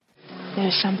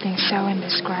There's something so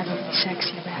indescribably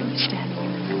sexy about you standing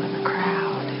in the middle of a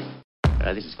crowd.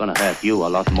 This is going to hurt you a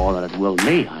lot more than it will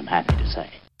me, I'm happy to say.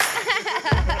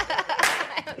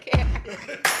 I don't care.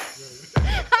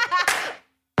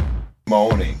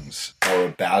 Mornings are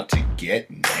about to get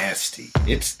nasty.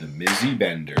 It's the Mizzy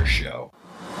Bender Show.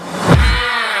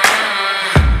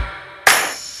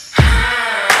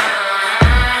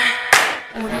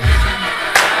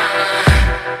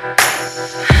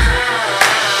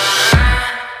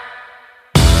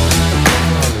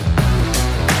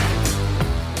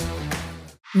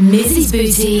 Mizzy's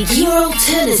Boutique, your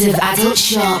alternative adult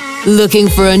shop. Looking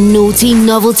for a naughty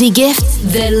novelty gift?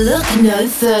 Then look no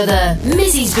further.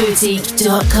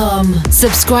 Mizzy'sBoutique.com.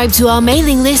 Subscribe to our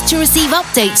mailing list to receive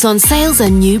updates on sales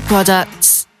and new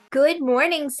products. Good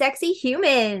morning, sexy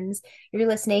humans. You're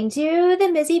listening to the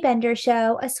Mizzy Bender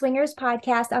Show, a swingers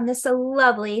podcast on this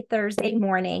lovely Thursday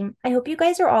morning. I hope you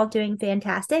guys are all doing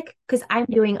fantastic because I'm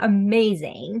doing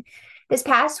amazing. This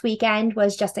past weekend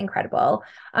was just incredible.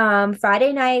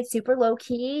 Friday night, super low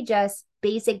key, just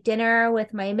basic dinner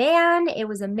with my man. It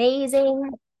was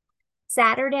amazing.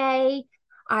 Saturday,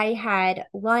 I had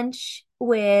lunch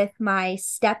with my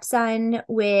stepson,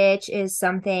 which is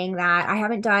something that I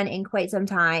haven't done in quite some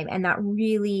time. And that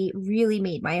really, really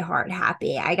made my heart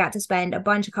happy. I got to spend a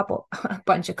bunch of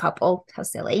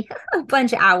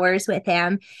hours with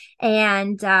him.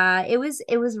 And it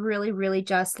was really, really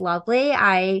just lovely.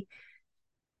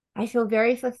 I feel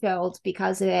very fulfilled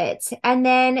because of it. And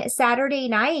then Saturday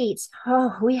night,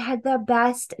 we had the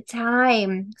best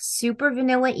time. Super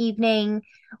vanilla evening.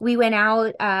 We went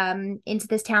out into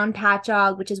this town,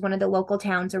 Patchogue, which is one of the local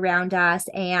towns around us,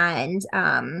 and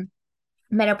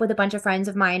met up with a bunch of friends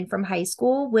of mine from high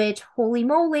school, which, holy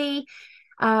moly,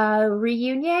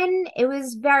 reunion. It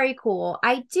was very cool.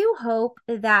 I do hope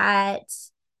that,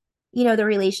 the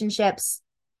relationships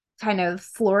kind of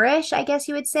flourish, I guess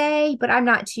you would say, but I'm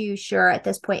not too sure at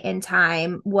this point in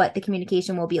time what the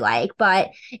communication will be like. But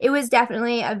it was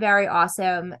definitely a very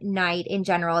awesome night in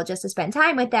general, just to spend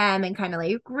time with them and kind of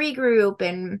like regroup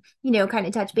and, kind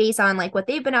of touch base on like what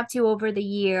they've been up to over the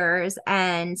years.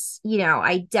 And,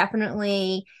 I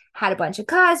definitely had a bunch of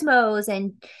Cosmos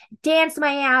and danced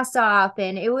my ass off,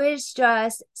 and it was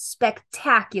just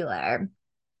spectacular.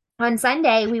 On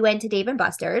Sunday, we went to Dave &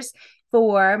 Buster's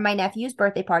for my nephew's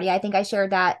birthday party. I think I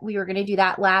shared that we were going to do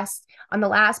that on the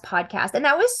last podcast, and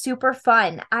that was super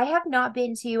fun. I have not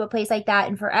been to a place like that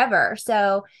in forever.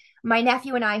 So my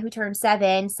nephew and I, who turned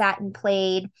 7, sat and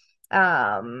played.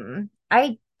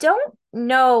 I don't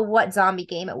know what zombie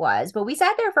game it was, but we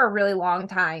sat there for a really long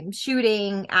time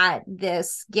shooting at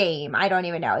this game. I don't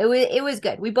even know. It was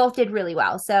good. We both did really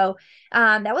well. So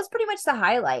that was pretty much the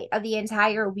highlight of the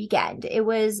entire weekend. It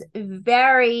was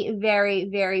very, very,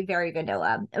 very, very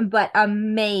vanilla, but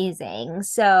amazing.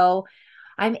 So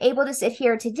I'm able to sit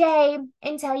here today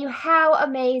and tell you how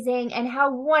amazing and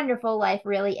how wonderful life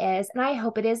really is. And I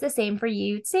hope it is the same for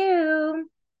you too.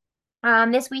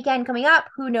 This weekend coming up,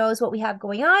 who knows what we have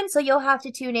going on. So you'll have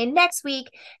to tune in next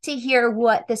week to hear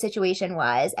what the situation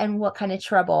was and what kind of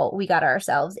trouble we got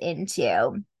ourselves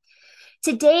into.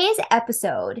 Today's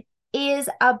episode is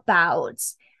about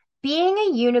being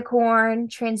a unicorn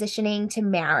transitioning to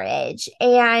marriage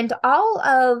and all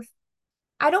of,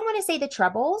 I don't want to say the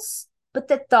troubles, but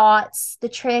the thoughts, the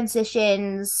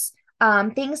transitions,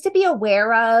 things to be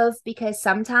aware of, because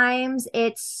sometimes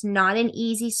it's not an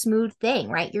easy, smooth thing,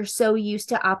 right? You're so used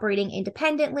to operating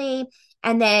independently,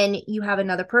 and then you have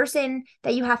another person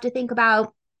that you have to think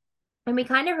about. And we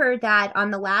kind of heard that on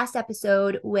the last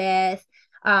episode with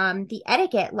the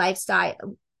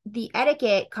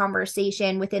etiquette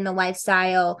conversation within the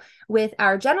lifestyle with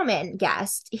our gentleman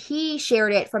guest. He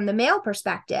shared it from the male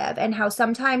perspective and how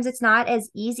sometimes it's not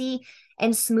as easy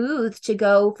and smooth to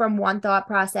go from one thought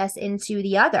process into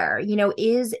the other.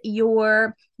 Is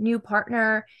your new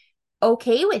partner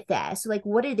okay with this? Like,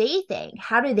 what do they think?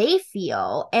 How do they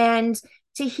feel? And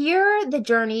to hear the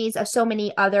journeys of so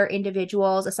many other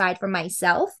individuals aside from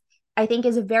myself, I think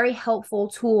is a very helpful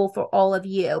tool for all of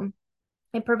you.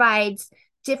 It provides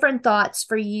different thoughts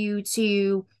for you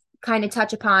to kind of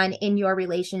touch upon in your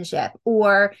relationship,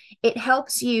 or it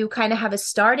helps you kind of have a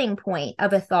starting point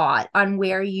of a thought on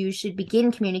where you should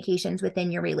begin communications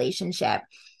within your relationship.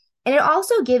 And it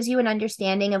also gives you an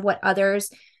understanding of what others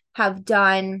have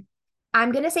done.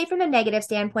 I'm going to say from the negative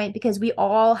standpoint, because we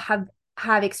all have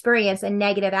experienced a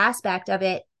negative aspect of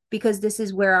it, because this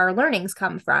is where our learnings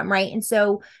come from, right? And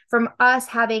so from us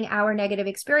having our negative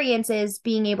experiences,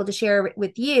 being able to share it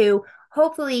with you,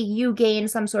 hopefully you gain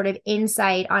some sort of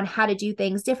insight on how to do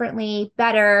things differently,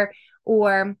 better,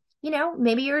 or,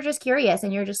 maybe you're just curious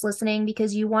and you're just listening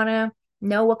because you want to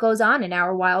know what goes on in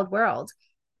our wild world.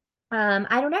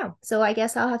 I don't know. So I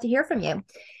guess I'll have to hear from you.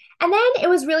 And then it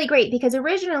was really great because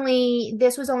originally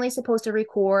this was only supposed to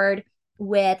record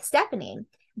with Stephanie,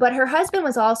 but her husband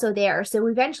was also there. So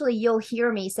eventually you'll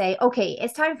hear me say, okay,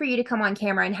 it's time for you to come on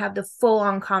camera and have the full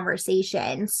on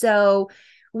conversation. So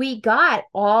we got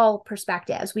all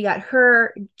perspectives. We got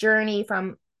her journey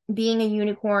from being a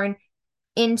unicorn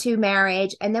into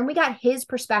marriage, and then we got his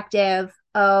perspective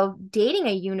of dating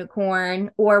a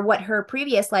unicorn, or what her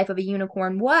previous life of a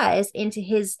unicorn was, into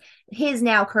his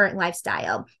now current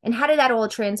lifestyle, and how did that all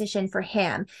transition for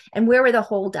him, and where were the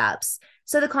holdups.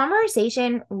 So the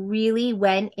conversation really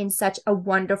went in such a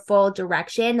wonderful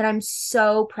direction that I'm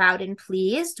so proud and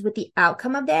pleased with the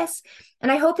outcome of this,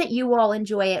 and I hope that you all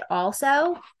enjoy it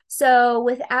also. So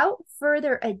without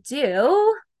further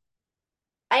ado,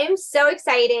 I am so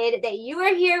excited that you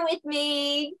are here with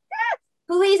me.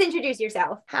 Please introduce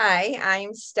yourself. Hi,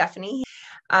 I'm Stephanie.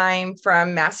 I'm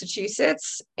from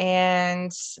Massachusetts,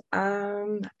 and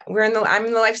I'm in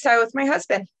the lifestyle with my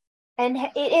husband. And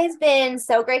it has been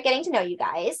so great getting to know you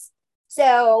guys.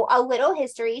 So a little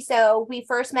history. So we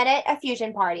first met at a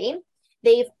fusion party.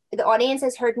 The audience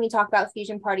has heard me talk about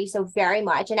fusion party so very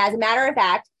much. And as a matter of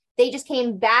fact, they just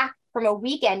came back from a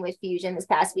weekend with fusion this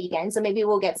past weekend. So maybe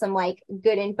we'll get some like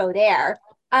good info there.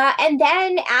 And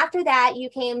then after that, you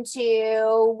came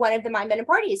to one of the My Men and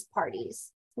Parties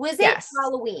parties. Was it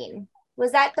Halloween?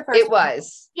 Was that the first It one?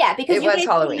 Was. Yeah, because it you was guys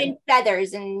Halloween. came in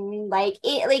feathers and like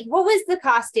what was the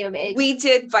costume? We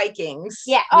did Vikings.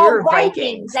 Yeah.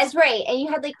 Vikings. That's right. And you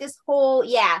had like this whole,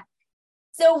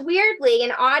 So weirdly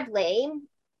and oddly,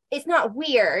 it's not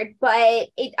weird, but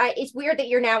it's weird that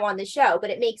you're now on the show, but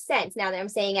it makes sense now that I'm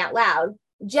saying out loud.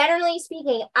 Generally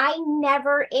speaking, I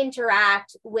never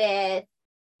interact with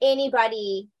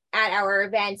anybody at our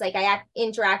events. Like I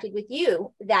interacted with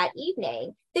you that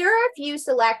evening. There are a few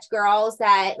select girls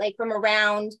that like from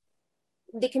around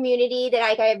the community that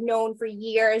like I have known for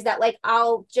years that like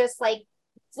I'll just like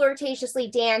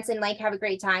flirtatiously dance and like have a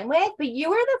great time with. But you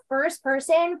were the first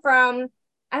person from,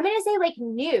 I'm going to say like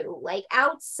new, like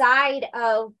outside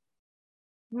of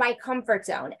my comfort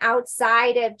zone,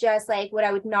 outside of just like what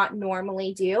I would not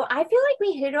normally do. I feel like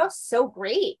we hit it off so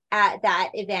great at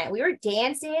that event. We were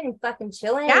dancing and fucking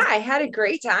chilling. Yeah, I had a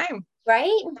great time.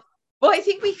 Right? Well, I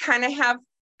think we kind of have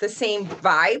the same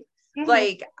vibe. Mm-hmm.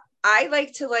 Like I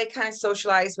like to like kind of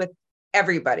socialize with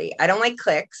everybody. I don't like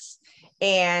cliques,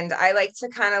 and I like to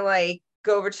kind of like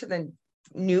go over to the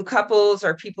new couples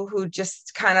or people who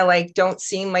just kind of like don't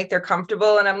seem like they're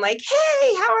comfortable, and I'm like,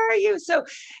 hey, how are you? So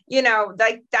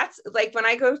like that's like when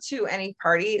I go to any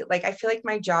party, like I feel like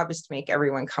my job is to make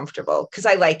everyone comfortable because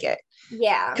I like it.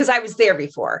 Yeah, because I was there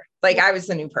before. Like I was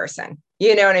the new person,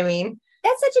 you know what I mean?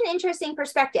 That's such an interesting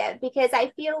perspective, because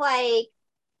I feel like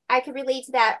I could relate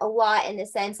to that a lot in the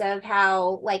sense of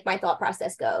how like my thought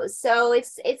process goes. So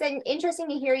it's an interesting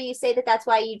to hear you say that that's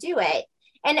why you do it.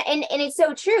 And it's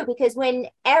so true, because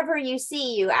whenever you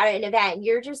see you at an event,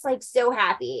 you're just like so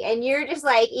happy, and you're just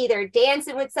like either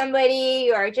dancing with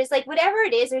somebody or just like whatever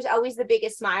it is, there's always the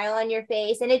biggest smile on your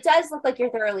face. And it does look like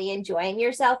you're thoroughly enjoying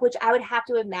yourself, which I would have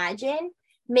to imagine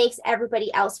makes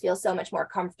everybody else feel so much more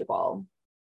comfortable.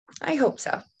 I hope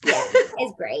so. Yeah,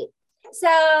 it's great.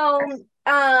 So,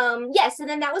 so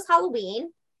then that was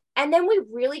Halloween. And then we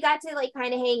really got to like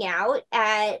kind of hang out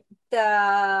at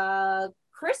the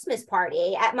Christmas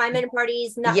party at My Men and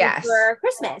Parties, for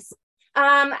Christmas.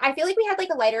 I feel like we had like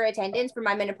a lighter attendance for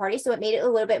My Men and Parties, so it made it a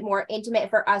little bit more intimate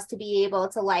for us to be able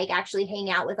to like actually hang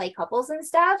out with like couples and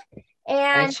stuff.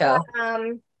 And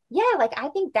like I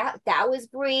think that was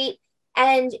great.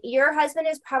 And your husband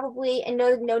is probably, and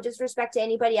no disrespect to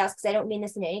anybody else, because I don't mean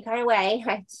this in any kind of way.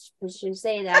 I should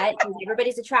say that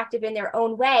everybody's attractive in their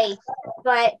own way.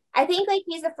 But I think like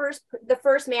he's the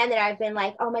first man that I've been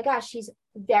like, oh my gosh, he's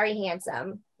very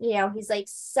handsome. You know, he's like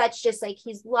such just like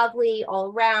he's lovely all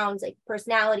around, like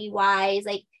personality wise,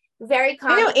 like very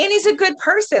calming. And he's a good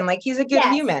person. Like he's a good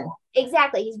human.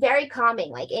 Exactly. He's very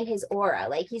calming, like in his aura.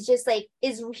 Like he's just like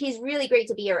he's really great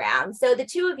to be around. So the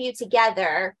two of you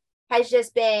together has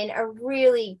just been a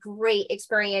really great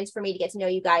experience for me to get to know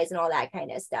you guys and all that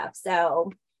kind of stuff.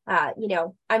 So,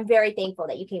 I'm very thankful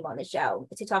that you came on the show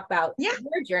to talk about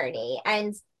your journey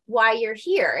and why you're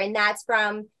here. And that's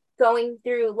from going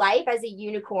through life as a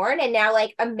unicorn and now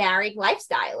like a married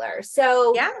lifestyler.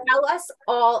 So tell us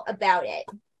all about it.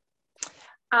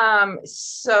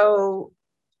 So,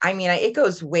 I mean, it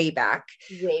goes way back.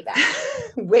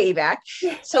 Way back.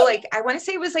 So like, I want to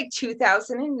say it was like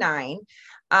 2009.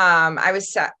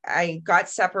 I got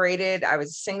separated. I was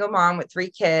a single mom with 3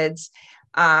 kids.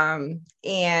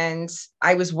 And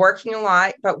I was working a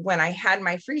lot, but when I had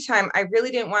my free time, I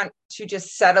really didn't want to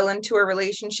just settle into a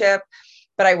relationship,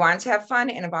 but I wanted to have fun.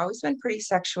 And I've always been pretty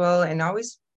sexual and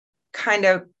always kind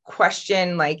of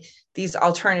question like these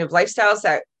alternative lifestyles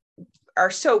that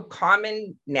are so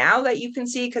common now that you can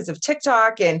see because of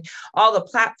TikTok and all the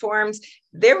platforms.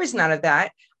 There was none of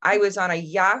that. I was on a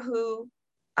Yahoo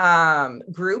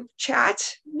group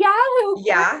chat. Yahoo group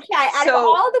chat. Out of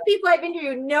all the people I've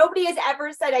interviewed, nobody has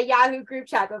ever said a Yahoo group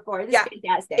chat before. This is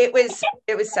fantastic.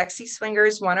 It was Sexy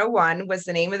Swingers 101 was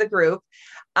the name of the group.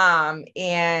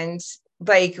 And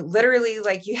like literally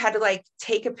like you had to like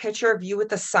take a picture of you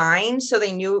with a sign so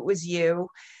they knew it was you.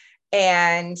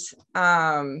 And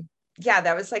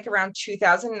that was like around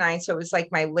 2009. So it was like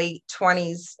my late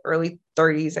 20s, early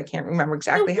 30s. I can't remember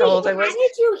exactly how old I was.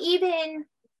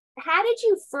 How did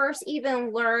you first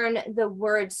even learn the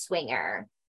word swinger?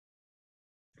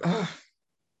 Oh,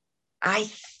 I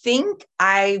think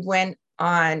I went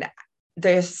on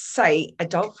the site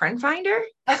Adult Friend Finder.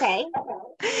 Okay.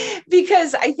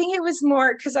 Because I think it was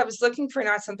more because I was looking for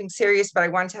not something serious, but I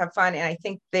wanted to have fun. And I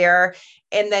think there,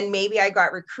 and then maybe I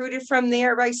got recruited from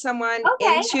there by someone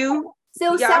into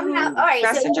Yahoo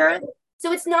Messenger.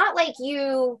 So it's not like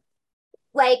you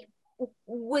like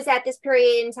was at this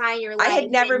period in time you're like I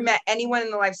had never met anyone in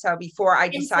the lifestyle before I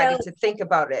decided to think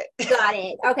about it. Got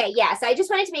it. Okay. Yeah. So I just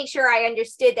wanted to make sure I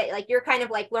understood that like you're kind of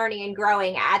like learning and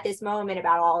growing at this moment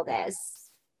about all this.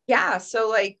 Yeah. So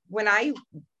like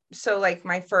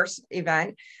my first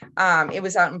event, it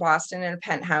was out in Boston in a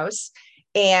penthouse.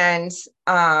 And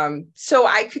so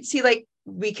I could see like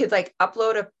we could like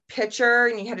upload a picture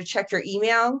and you had to check your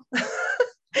email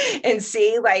and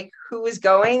see like who was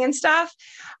going and stuff.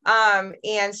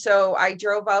 And so I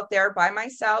drove out there by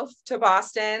myself to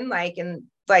Boston, like in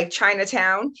like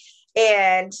Chinatown,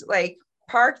 and like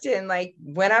parked and like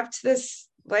went up to this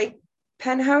like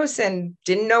penthouse and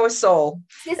didn't know a soul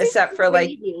except for like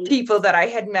people that I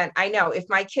had met. I know if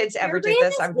my kids ever did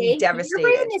this, I'd be devastated.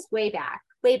 You're bringing this way back.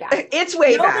 It's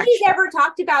way back. Nobody's ever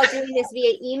talked about doing this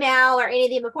via email or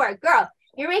anything before. Girl,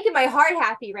 you're making my heart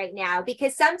happy right now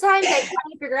because sometimes I try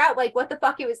to figure out like what the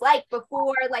fuck it was like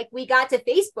before like we got to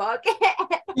Facebook.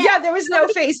 Yeah, there was no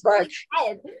Facebook.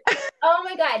 Oh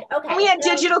my God. Okay. We had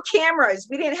digital cameras.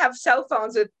 We didn't have cell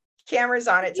phones with cameras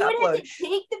on it to upload. Have to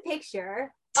take the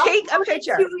picture. Take a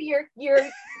picture to your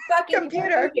fucking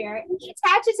computer,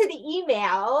 attach it to the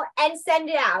email and send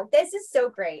it out. This is so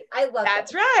great. I love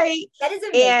That's right. That is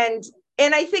amazing.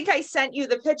 And I think I sent you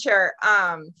the picture.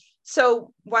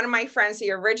 So one of my friends,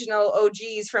 the original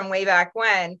OGs from way back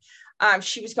when,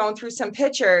 she was going through some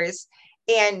pictures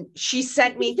and she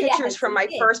sent me pictures from my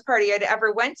first party I'd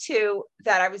ever went to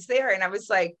that I was there. And I was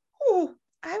like, oh,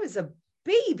 I was a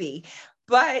baby,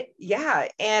 but yeah.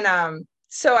 And,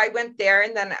 so I went there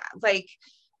and then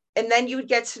and then you would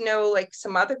get to know like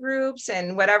some other groups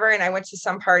and whatever. And I went to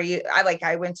some party.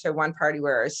 I went to one party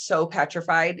where I was so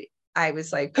petrified. I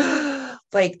was like,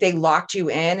 like they locked you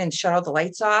in and shut all the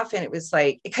lights off. And it was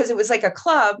like, because it was like a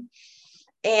club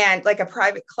and like a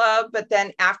private club. But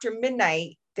then after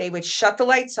midnight, they would shut the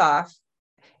lights off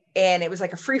and it was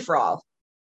like a free for all.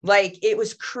 Like it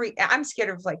was I'm scared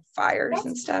of like fires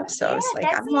and stuff. So it's like,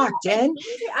 I'm locked in.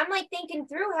 I'm like thinking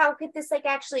through how could this like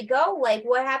actually go? Like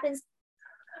what happens?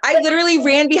 I literally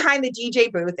ran behind the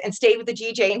DJ booth and stayed with the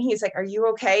DJ. And he's like, are you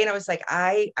okay? And I was like,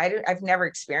 I've never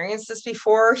experienced this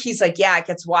before. He's like, yeah, it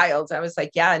gets wild. I was like,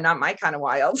 yeah, not my kind of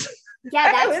wild.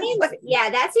 Yeah,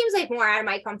 that seems like more out of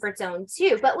my comfort zone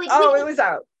too. But like, it was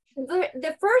out.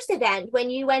 The first event when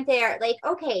you went there, like,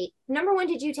 okay, number one,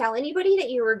 did you tell anybody that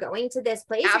you were going to this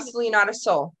place? Absolutely not a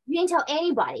soul. You didn't tell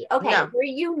anybody. Okay. No. Were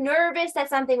you nervous that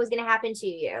something was going to happen to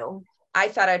you? I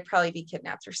thought I'd probably be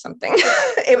kidnapped or something.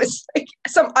 It was like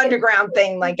some underground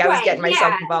thing, like I was getting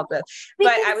myself involved with.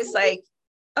 But I was like,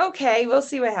 okay, we'll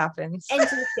see what happens. And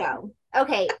just go.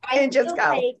 Okay. And just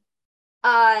go.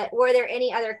 Were there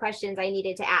any other questions I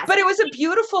needed to ask? But it was a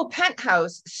beautiful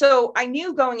penthouse. So I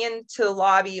knew going into the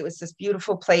lobby, it was this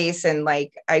beautiful place. And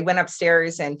like, I went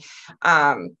upstairs and,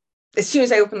 as soon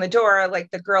as I opened the door, like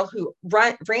the girl who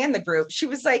ran the group, she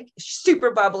was like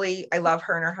super bubbly. I love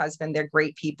her and her husband. They're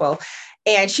great people.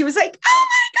 And she was like, oh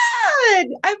my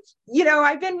God,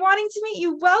 I've been wanting to meet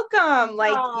you. Welcome.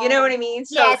 Like, you know what I mean?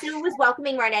 So, yeah, so it was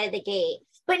welcoming right out of the gate.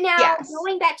 But now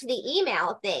going back to the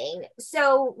email thing.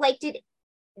 So like,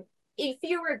 if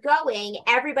you were going,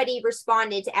 everybody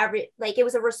responded to it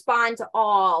was a respond to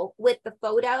all with the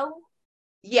photo?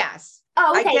 Yes.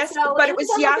 Oh, okay. I guess, so but it was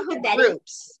Yahoo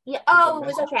groups. Yeah. Oh, it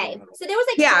was okay. So there was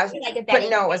like a but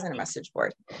no, it wasn't a message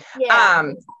board.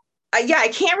 Yeah. yeah, I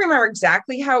can't remember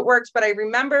exactly how it works, but I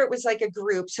remember it was like a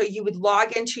group. So you would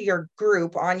log into your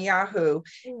group on Yahoo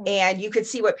and you could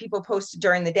see what people posted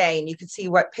during the day and you could see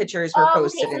what pictures were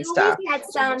posted so and you stuff. had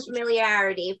some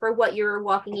familiarity for what you were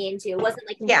walking into. It wasn't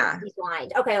like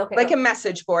blind. Okay. Like a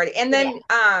message board. And then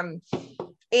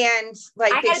and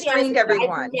like they screened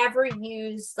everyone.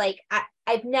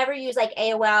 I've never used like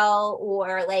AOL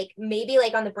or like maybe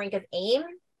like on the brink of AIM.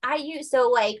 I use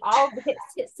so like all this.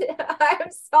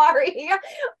 I'm sorry,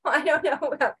 I don't know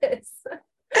about this.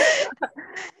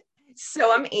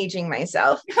 So I'm aging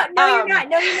myself. No, you're not.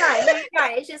 No, you're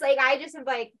not. It's just like I just am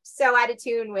like so out of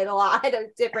tune with a lot of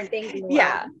different things. In the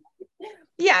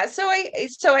world. So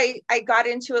I got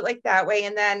into it like that way,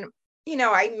 and then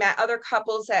I met other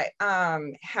couples that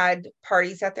had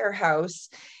parties at their house,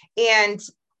 and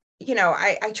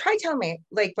I tried telling me,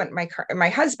 like, when my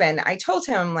husband, I told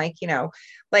him, like,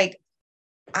 like,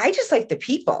 I just like the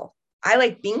people. I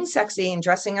like being sexy and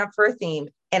dressing up for a theme,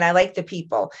 and I like the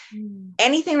people.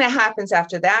 Anything that happens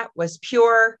after that was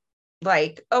pure,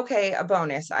 like, okay, a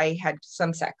bonus. I had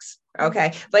some sex.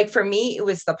 Okay. Like for me, it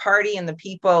was the party and the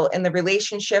people and the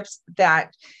relationships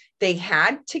that they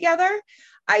had together.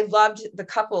 I loved the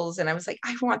couples, and I was like,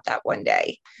 I want that one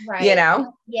day, right?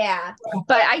 Yeah.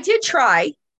 But I did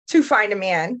try to find a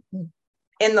man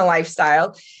in the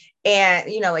lifestyle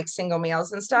and, like single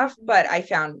males and stuff. But I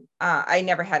found, I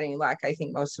never had any luck. I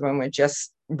think most of them were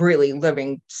just really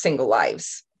living single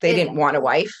lives. They didn't want a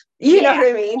wife. You know what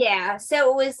I mean? Yeah.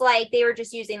 So it was like, they were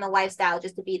just using the lifestyle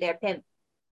just to be their pimp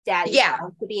daddy.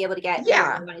 To be able to get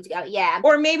where they wanted to go. Yeah.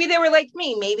 Or maybe they were like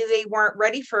me. Maybe they weren't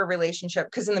ready for a relationship,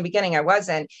 because in the beginning I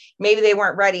wasn't. Maybe they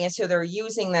weren't ready. And so they're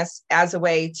using this as a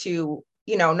way to,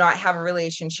 not have a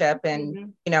relationship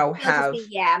and, have,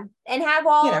 and have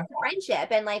all the friendship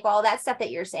and like all that stuff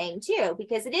that you're saying too,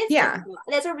 because it is,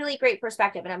 that's a really great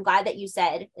perspective. And I'm glad that you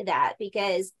said that,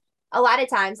 because a lot of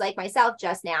times, like myself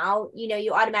just now,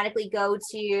 you automatically go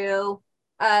to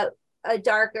a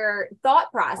darker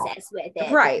thought process with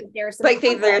it. Right. There's some like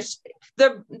there's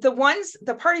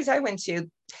the parties I went to,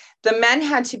 the men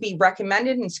had to be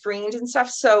recommended and screened and stuff.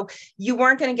 So you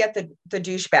weren't going to get the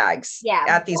douchebags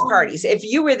at these parties. If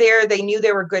you were there, they knew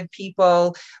they were good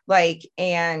people, like,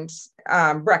 and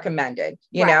recommended,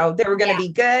 they were going to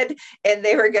be good, and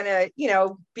they were going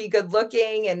to, be good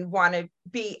looking and want to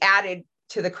be added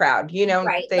to the crowd,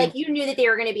 right? Like you knew that they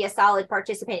were going to be a solid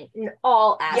participant in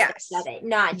all aspects of it,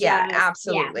 not just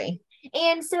absolutely.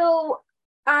 And so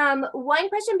one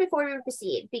question before we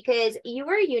proceed, because you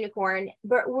were a unicorn,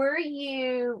 but were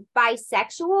you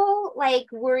bisexual? Like,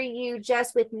 were you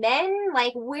just with men?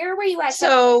 Like, where were you at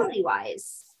sexuality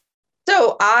wise?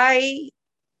 So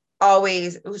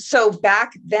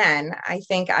back then, I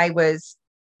think I was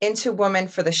into women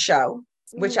for the show,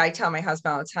 which I tell my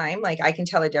husband all the time. Like, I can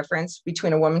tell a difference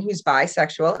between a woman who's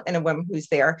bisexual and a woman who's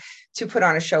there to put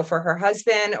on a show for her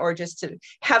husband or just to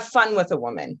have fun with a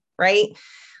woman. Right.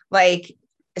 Like,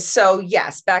 so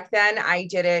yes, back then I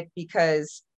did it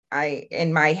because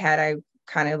in my head, I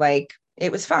kind of like, it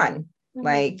was fun.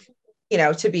 Like,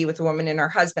 to be with a woman and her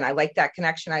husband. I like that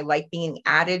connection. I like being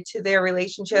added to their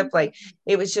relationship. Like,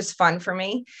 it was just fun for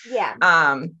me. Yeah.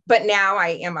 But now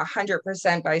I am 100%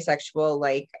 bisexual.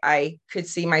 Like, I could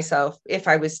see myself, if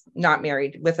I was not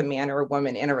married, with a man or a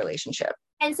woman in a relationship.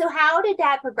 And so how did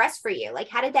that progress for you? Like,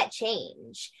 how did that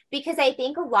change? Because I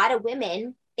think a lot of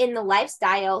women in the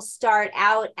lifestyle start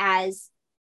out as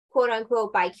quote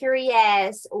unquote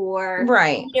bi-curious, or,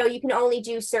 right. You can only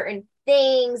do certain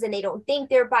things and they don't think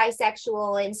they're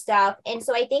bisexual and stuff. And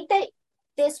so I think that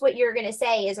what you're going to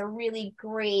say is a really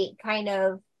great kind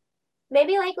of,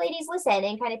 maybe like, ladies, listen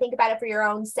and kind of think about it for your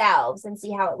own selves and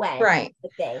see how it went. Right.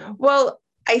 Well,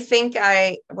 I think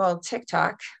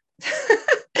TikTok,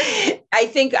 I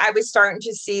think I was starting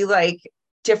to see like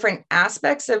different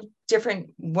aspects of different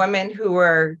women who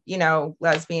were,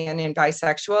 lesbian and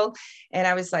bisexual. And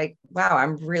I was like, wow,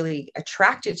 I'm really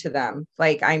attracted to them.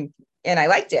 Like, and I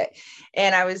liked it.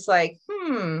 And I was like,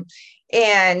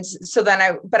 And so then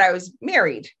I was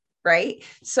married. Right.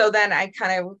 So then I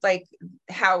kind of like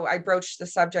how I broached the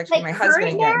subject with my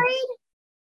husband.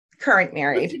 Current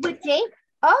married. With Jake?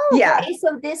 Oh, yeah. Okay.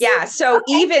 So this. Yeah. So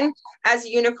even as a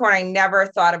unicorn, I never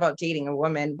thought about dating a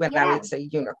woman when I was a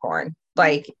unicorn.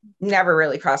 Like, never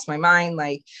really crossed my mind.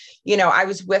 Like, I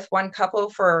was with one couple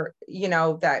for,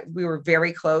 that we were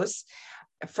very close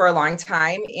for a long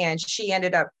time. And she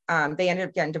ended up, they ended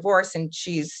up getting divorced, and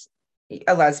she's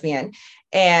a lesbian.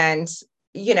 And,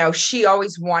 she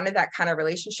always wanted that kind of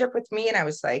relationship with me. And I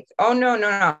was like, oh, no.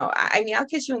 I mean, I'll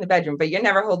kiss you in the bedroom, but you're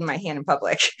never holding my hand in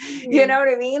public. You know what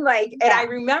I mean? Like, and I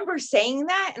remember saying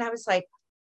that, and I was like,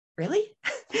 really?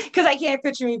 Because I can't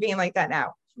picture me being like that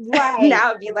now. Right. Now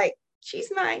it'd be like,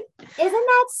 she's mine. Isn't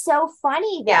that so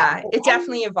funny? Yeah, it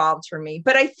definitely evolved for me.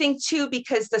 But I think too,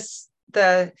 because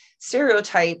the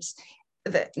stereotypes,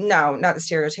 not the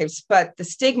stereotypes, but the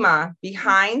stigma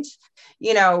behind,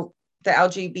 the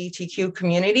LGBTQ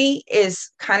community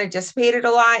is kind of dissipated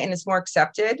a lot and is more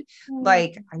accepted. Mm.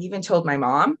 Like I even told my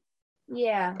mom.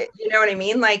 Yeah. You know what I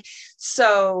mean? Like,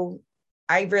 so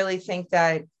I really think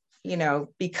that,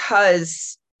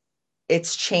 because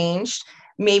it's changed,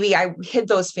 maybe I hid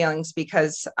those feelings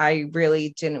because I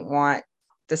really didn't want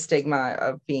the stigma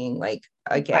of being like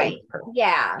a gay person.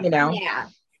 Yeah. Yeah.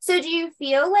 So do you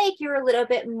feel like you're a little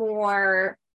bit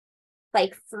more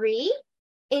like free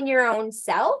in your own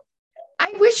self?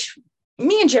 I wish,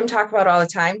 me and Jim talk about all the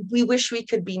time, we wish we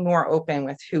could be more open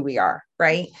with who we are,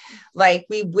 right? Like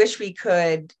we wish we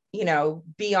could,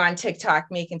 be on TikTok,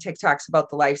 making TikToks about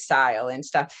the lifestyle and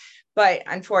stuff. But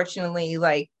unfortunately,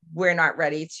 like we're not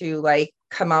ready to like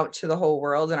come out to the whole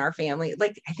world and our family.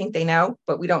 Like I think they know,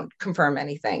 but we don't confirm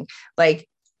anything. Like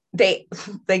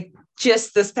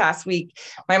just this past week,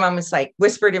 my mom was like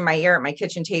whispered in my ear at my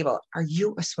kitchen table, "Are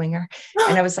you a swinger?"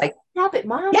 And I was like, "Stop it,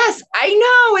 Mom." Yes, I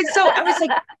know. And so I was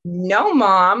like, "No,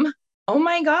 Mom. Oh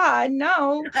my God,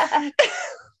 no."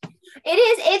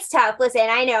 It's tough. Listen,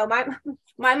 I know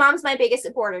my mom's my biggest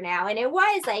supporter now. And it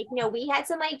was like, we had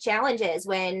some like challenges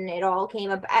when it all came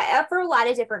up for a lot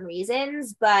of different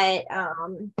reasons, but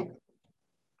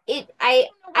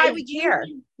why we care.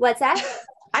 What's that?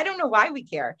 I don't know why we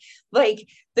care. Like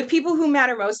the people who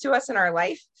matter most to us in our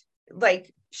life,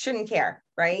 like shouldn't care.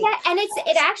 Right. Yeah. And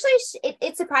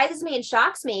it surprises me and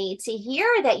shocks me to hear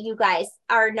that you guys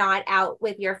are not out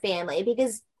with your family,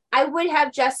 because I would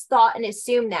have just thought and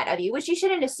assumed that of you, which you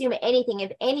shouldn't assume anything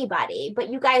of anybody, but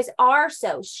you guys are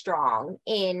so strong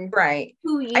in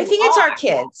who you I think it's our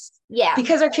kids. Yeah.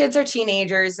 Because our kids are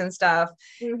teenagers and stuff.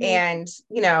 Mm-hmm. And,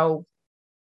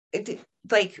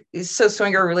 so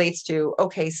swinger relates to,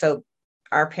 okay, so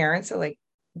our parents are like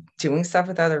doing stuff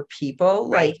with other people,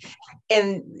 right. Like,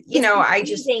 and I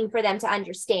just for them to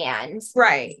understand.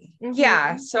 Right. Mm-hmm.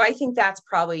 Yeah. So I think that's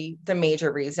probably the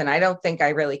major reason. I don't think I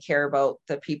really care about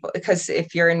the people, because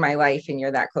if you're in my life and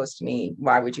you're that close to me,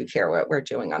 why would you care what we're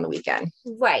doing on the weekend?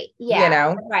 Right.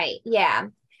 Yeah. Right. Yeah.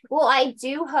 Well, I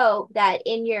do hope that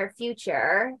in your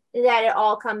future that it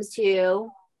all comes to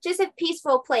just a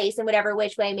peaceful place in whatever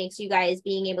which way makes you guys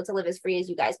being able to live as free as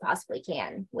you guys possibly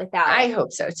can without. I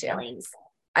hope so too. Feelings.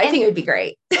 I think it would be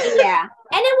great. Yeah.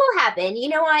 And it will happen. You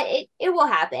know what? It will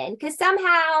happen because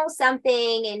somehow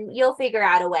something, and you'll figure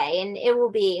out a way, and it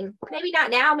will be maybe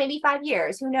not now, maybe 5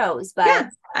 years, who knows? But yeah,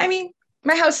 I mean,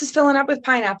 my house is filling up with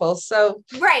pineapples. So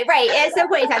right. At some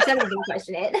point in time, someone's going to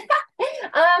question it.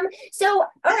 So,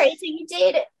 all right.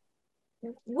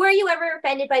 So were you ever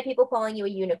offended by people calling you a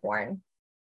unicorn?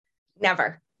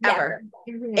 Never. Ever.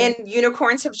 Mm-hmm. And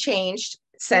unicorns have changed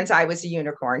since I was a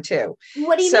unicorn too.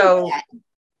 What do you mean by that?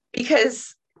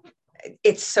 Because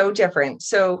it's so different.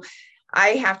 So I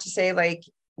have to say, like,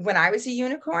 when I was a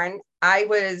unicorn, I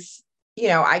was,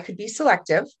 I could be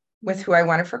selective with who I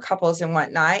wanted for couples and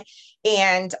whatnot.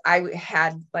 And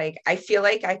I feel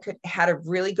like I had a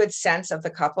really good sense of the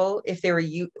couple. If they were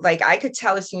I could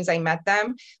tell as soon as I met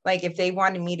them, like if they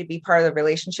wanted me to be part of the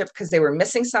relationship because they were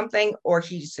missing something, or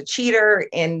he's a cheater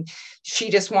and she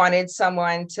just wanted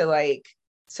someone to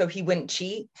so he wouldn't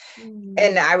cheat. Mm.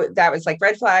 And that was like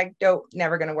red flag. No,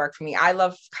 never going to work for me. I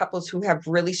love couples who have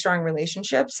really strong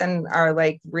relationships and are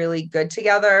like really good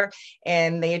together.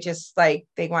 And they just they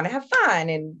want to have fun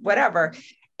and whatever.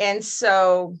 And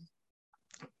so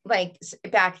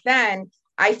back then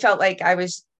I felt like I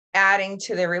was adding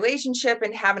to their relationship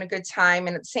and having a good time.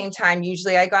 And at the same time,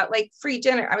 usually I got free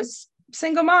dinner. I was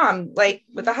single mom,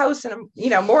 with a house and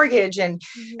a mortgage and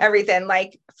everything.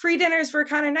 Free dinners were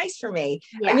kind of nice for me.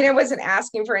 Yeah. I mean, I wasn't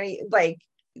asking for any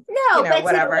no, but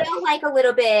whatever. To feel a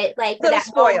little bit that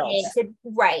spoiled.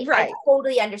 Right. I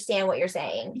totally understand what you're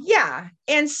saying. Yeah.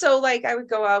 And so I would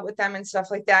go out with them and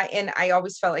stuff like that. And I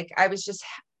always felt like I was just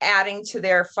adding to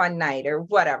their fun night or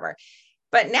whatever.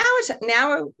 But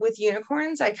now with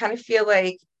unicorns, I kind of feel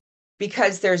like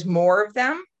because there's more of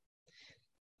them,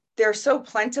 they're so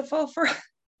plentiful for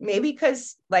maybe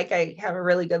because I have a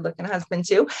really good looking husband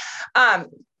too.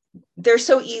 They're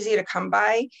so easy to come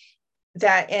by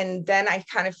that. And then I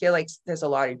kind of feel like there's a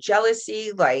lot of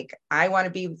jealousy. I want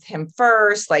to be with him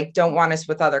first, don't want us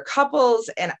with other couples.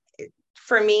 And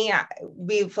for me,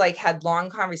 we've had long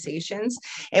conversations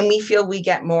and we feel we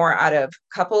get more out of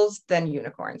couples than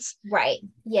unicorns. Right.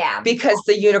 Yeah. Because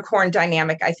the unicorn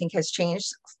dynamic, I think, has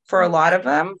changed for a lot of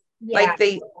them. Yeah.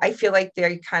 Like I feel like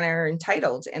they kind of are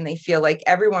entitled, and they feel like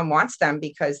everyone wants them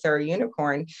because they're a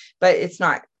unicorn, but it's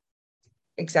not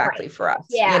exactly for us,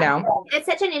 Yeah. you know? It's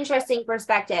such an interesting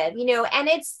perspective, you know, and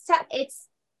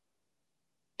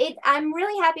I'm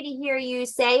really happy to hear you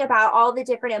say about all the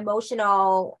different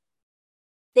emotional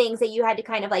things that you had to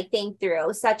kind of like think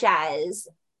through, such as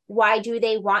why do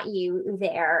they want you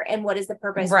there and what is the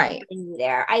purpose of putting you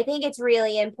there. I think it's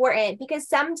really important because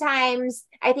sometimes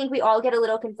I think we all get a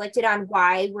little conflicted on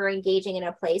why we're engaging in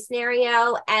a play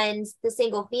scenario, and the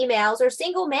single females or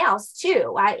single males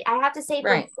too. I have to say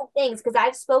both things, because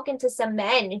I've spoken to some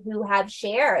men who have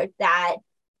shared that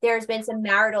there's been some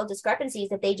marital discrepancies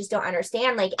that they just don't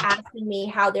understand, like asking me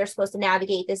how they're supposed to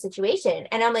navigate this situation.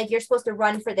 And I'm like, you're supposed to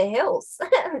run for the hills.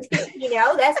 You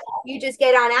know, you just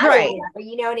get on out of there,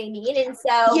 you know what I mean? And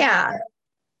so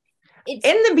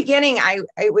in the beginning,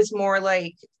 it was more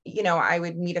like, you know, I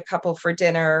would meet a couple for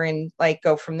dinner and like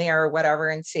go from there or whatever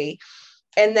and see.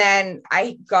 And then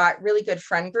I got really good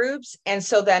friend groups. And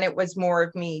so then it was more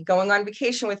of me going on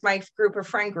vacation with my group of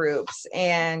friend groups.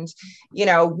 And, you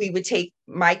know, we would take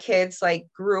my kids, like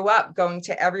grew up going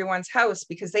to everyone's house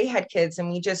because they had kids. And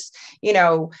we just, you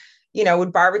know,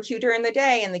 would barbecue during the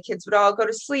day and the kids would all go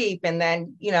to sleep. And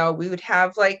then, you know, we would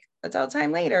have like adult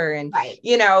time later. And,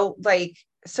 you know, like,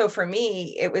 so for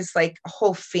me, it was like a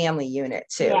whole family unit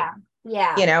too.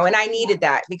 Yeah. You know, and I needed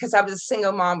that because I was a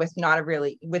single mom with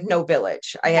no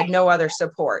village. I had no other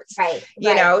supports,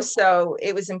 you know, so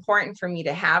it was important for me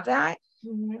to have that.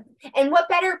 Mm-hmm. And what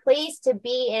better place to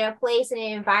be in a place in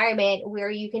an environment where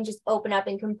you can just open up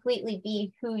and completely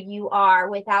be who you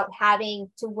are without having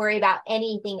to worry about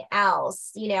anything else,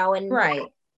 you know, and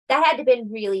that had to have been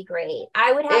really great.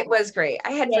 It was great.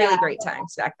 I had really great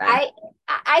times back then.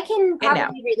 I can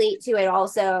probably relate to it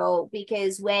also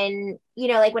because when, you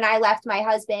know, like when I left my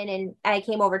husband and I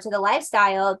came over to the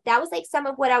lifestyle, that was like some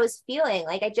of what I was feeling.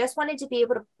 Like I just wanted to be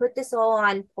able to put this all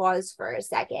on pause for a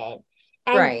second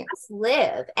and just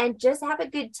live and just have a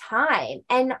good time.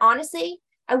 And honestly,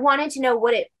 I wanted to know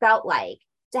what it felt like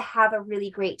to have a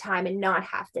really great time and not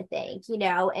have to think, you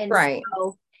know, and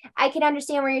so I can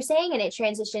understand where you're saying, and it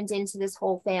transitions into this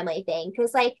whole family thing.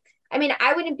 Cause like, I mean,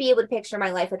 I wouldn't be able to picture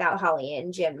my life without Holly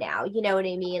and Jim now, you know what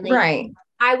I mean? Like,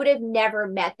 I would have never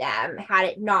met them had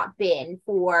it not been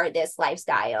for this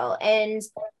lifestyle. And,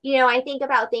 you know, I think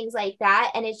about things like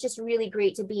that, and it's just really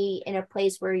great to be in a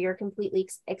place where you're completely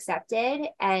accepted.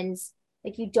 And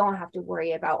like, you don't have to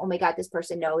worry about, oh my God, this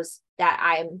person knows that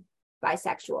I'm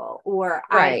bisexual, or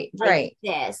I like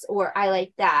this, or I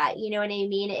like that, you know what I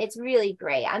mean? It's really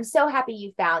great. I'm so happy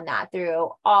you found that through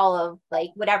all of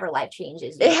like whatever life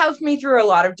changes. It helped me through a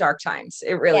lot of dark times.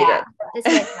 It really did.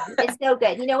 It's so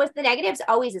good. You know, with the negatives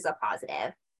always is a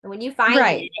positive. And when you find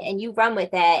it and you run with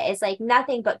it, it's like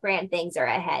nothing but grand things are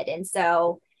ahead. And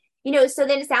so, you know, so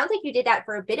then it sounds like you did that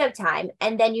for a bit of time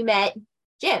and then you met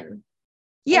Jim.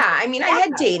 Yeah. I mean, I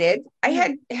had dated,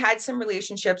 I had some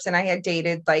relationships, and I had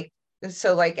dated like,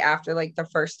 so like after like the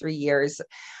first 3 years,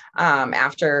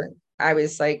 after I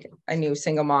was like a new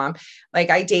single mom,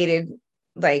 like I dated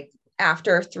like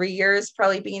after 3 years,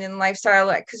 probably being in lifestyle,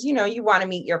 like, cause you know, you want to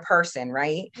meet your person.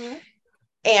 Right. Mm-hmm.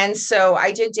 And so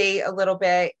I did date a little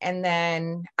bit, and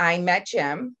then I met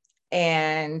Jim,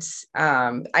 and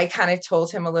I kind of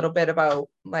told him a little bit about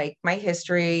like my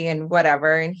history and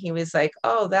whatever. And he was like,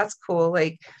 oh, that's cool.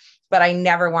 Like, but I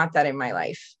never want that in my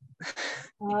life.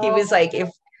 He was like,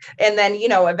 and then, you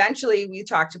know, eventually we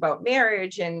talked about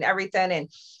marriage and everything. And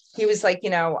he was like,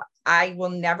 you know, I will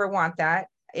never want that.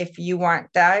 If you want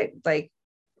that, like,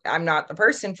 I'm not the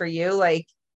person for you. Like,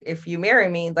 if you marry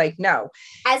me, like, no.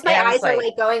 As my eyes are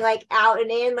like going like out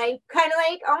and in, like kind of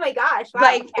like, oh my gosh. Wow,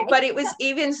 like, but it was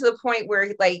even to the point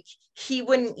where like, he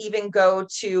wouldn't even go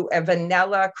to a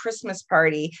vanilla Christmas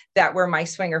party that were my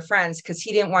swinger friends, because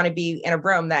he didn't want to be in a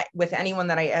room that with anyone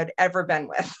that I had ever been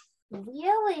with.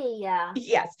 Really?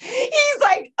 Yes. He's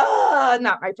like, oh,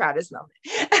 not my proudest moment.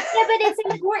 Yeah, but it's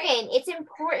important. It's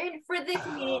important for the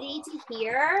community to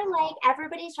hear like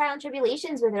everybody's trial and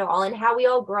tribulations with it all and how we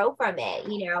all grow from it,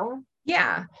 you know?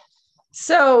 Yeah.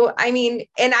 So, I mean,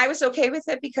 and I was okay with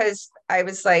it because I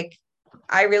was like,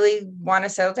 I really want to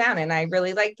settle down and I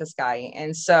really like this guy.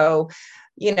 And so,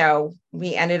 you know,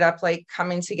 we ended up like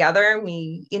coming together.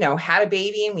 We, you know, had a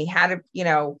baby, and we had you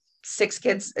know, 6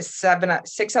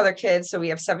 other kids. So we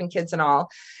have 7 kids in all.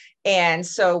 And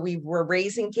so we were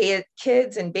raising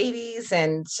kids and babies.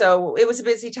 And so it was a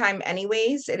busy time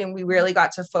anyways. And we really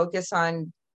got to focus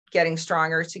on getting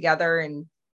stronger together. And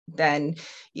then,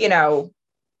 you know,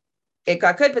 it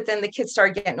got good, but then the kids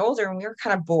started getting older and we were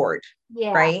kind of bored.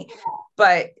 Yeah. Right.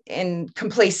 But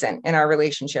complacent in our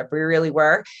relationship. We really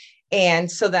were.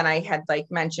 And so then I had like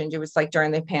mentioned, it was like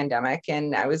during the pandemic,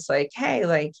 and I was like, hey,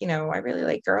 like, you know, I really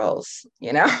like girls,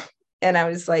 you know? And I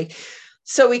was like,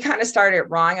 so we kind of started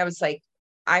wrong. I was like,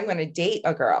 I'm going to date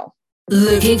a girl.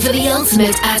 Looking for the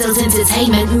ultimate adult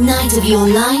entertainment night of your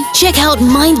life? Check out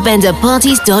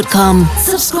mindbenderparties.com.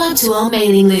 Subscribe to our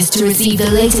mailing list to receive the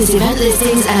latest event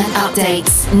listings and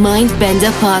updates.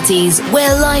 Mindbender Parties,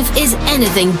 where life is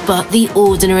anything but the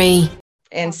ordinary.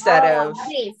 Instead of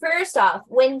okay, first off,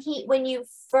 when you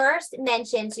first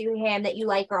mentioned to him that you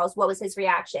like girls, what was his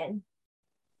reaction?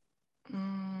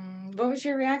 What was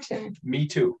your reaction? Me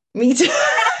too. Me too.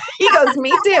 He goes,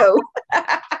 me too.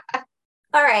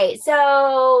 All right.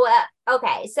 So,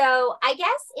 okay. So I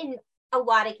guess in a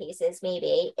lot of cases,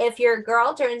 maybe if your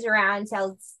girl turns around and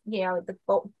tells, you know, the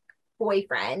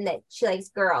boyfriend that she likes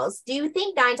girls, do you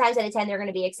think 9 times out of 10 they're going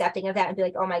to be accepting of that and be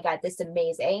like, oh my God, this is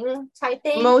amazing type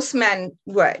thing? Most men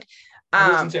would. I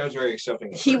wouldn't say I was very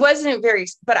accepting. He wasn't very,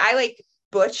 but I like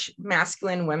butch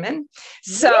masculine women.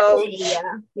 So really?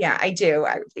 yeah, I do.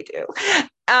 I really do.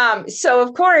 So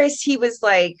of course he was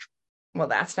like, well,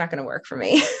 that's not going to work for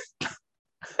me.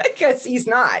 Because he's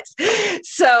not.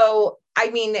 So, I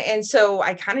mean, and so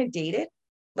I kind of dated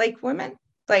like women,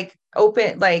 like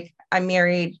open, like I'm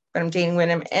married, but I'm dating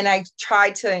women. And I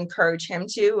tried to encourage him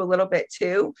to a little bit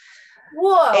too.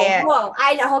 Whoa.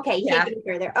 I know. Okay. You Yeah. can't go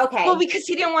further. Okay. Well, because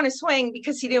he didn't want to swing,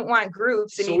 because he didn't want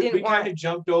groups, and So he didn't we want. kind of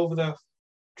jumped over the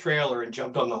trailer and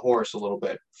jumped on the horse a little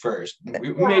bit first.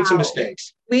 We made some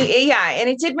mistakes. And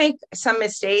it did make some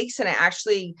mistakes, and it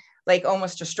actually like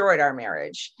almost destroyed our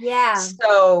marriage. Yeah.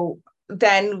 So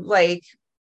then we're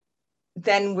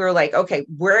like, okay,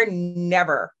 we're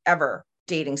never ever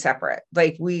dating separate.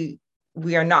 Like we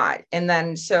are not. And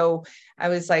then so I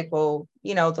was like, well,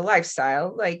 you know, the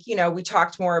lifestyle, like, you know, we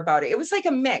talked more about it. It was like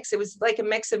a mix. It was like a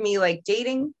mix of me like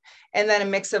dating, and then a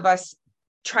mix of us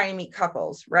trying to meet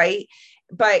couples, right?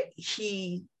 But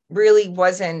he really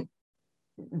wasn't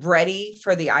ready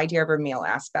for the idea of a male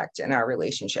aspect in our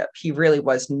relationship. He really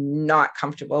was not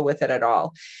comfortable with it at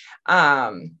all.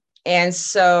 And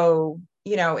so,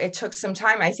 you know, it took some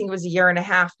time. I think it was 1.5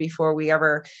 years before we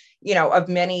ever, you know, of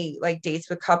many like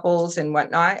dates with couples and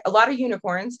whatnot, a lot of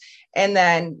unicorns. And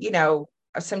then, you know,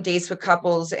 some dates with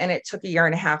couples. And it took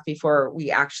 1.5 years before we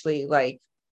actually like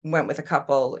went with a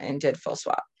couple and did full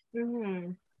swap.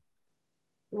 Mm-hmm.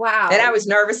 Wow. And I was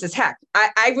nervous as heck.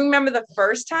 I remember the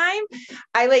first time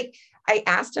I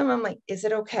asked him, I'm like, is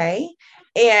it okay?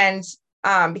 And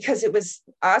because it was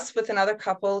us with another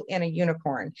couple and a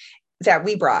unicorn that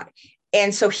we brought.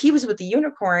 And so he was with the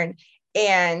unicorn,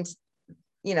 and,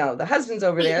 you know, the husband's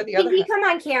over there. The other. Can he come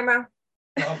on camera?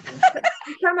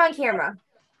 Come on camera.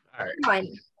 All right.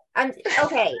 Come on.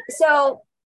 Okay. So,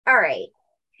 all right.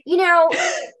 You know,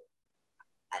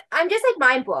 I'm just like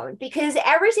mind blown, because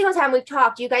every single time we've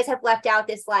talked, you guys have left out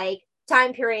this like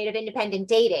time period of independent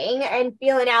dating and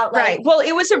feeling out like. Right. Well,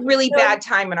 it was a really bad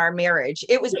time in our marriage.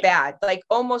 It was bad, like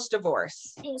almost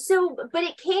divorce. So, but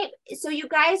it can't. So you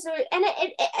guys are, and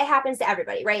it happens to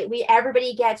everybody, right?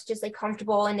 Everybody gets just like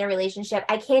comfortable in their relationship.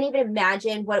 I can't even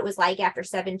imagine what it was like after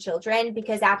 7 children,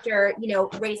 because after, you know,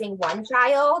 raising one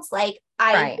child, like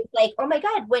like, oh my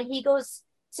God, when he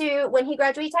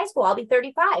graduates high school, I'll be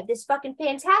 35. This is fucking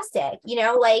fantastic. You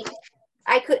know, like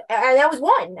that was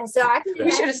one. So I could.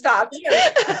 We should have stopped.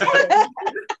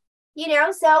 You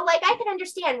know, so like I can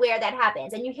understand where that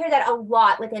happens. And you hear that a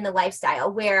lot within the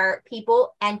lifestyle, where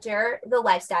people enter the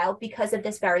lifestyle because of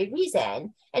this very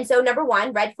reason. And so number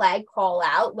 1, red flag, call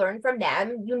out, learn from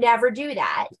them. You never do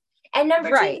that. And number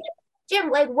 2, Jim,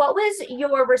 like, what was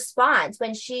your response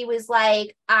when she was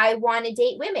like, I want to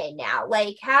date women now?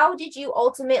 Like, how did you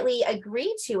ultimately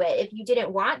agree to it if you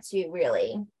didn't want to,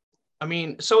 really? I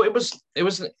mean, so it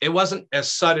wasn't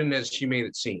as sudden as she made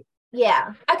it seem.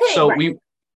 Yeah. Okay. So we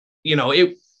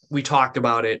talked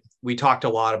about it. We talked a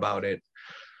lot about it.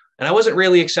 And I wasn't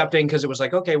really accepting, because it was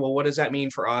like, okay, well, what does that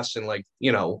mean for us? And like,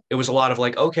 you know, it was a lot of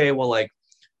like, okay, well, like,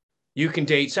 you can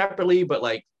date separately, but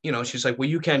like, you know, she's like, well,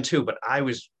 you can too. But I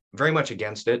was very much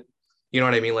against it. You know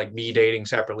what I mean? Like me dating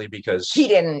separately, because he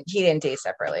didn't date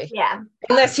separately. Yeah.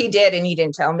 Unless he did and he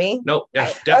didn't tell me. Nope.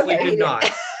 Definitely did not.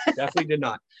 Definitely did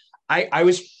not.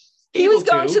 He was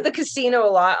going to the casino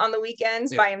a lot on the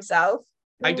weekends by himself.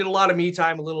 I did a lot of me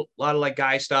time, a lot of like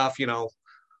guy stuff, you know,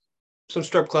 some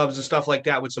strip clubs and stuff like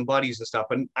that with some buddies and stuff.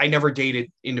 And I never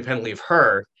dated independently of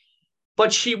her,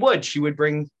 but she would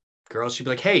bring girls. She'd be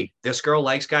like, hey, this girl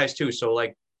likes guys too. So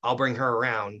like, I'll bring her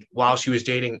around, while she was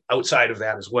dating outside of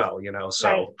that as well, you know?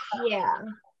 So right. Yeah.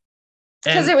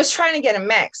 because it was trying to get a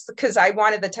mix, because I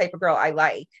wanted the type of girl I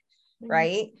like, Mm-hmm.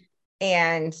 right?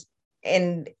 And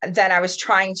then I was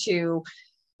trying to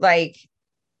like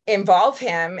involve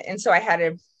him, and so I had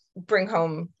to bring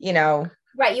home, you know,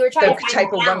 Right. You were trying the to find type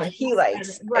a of woman balance. he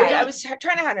likes. Right. I was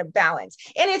trying to have a balance.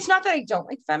 And it's not that I don't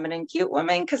like feminine, cute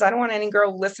women, because I don't want any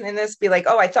girl listening to this be like,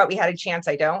 oh, I thought we had a chance.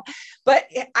 I don't. But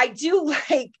I do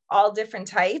like all different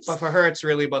types. But for her, it's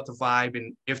really about the vibe.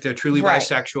 And if they're truly Right.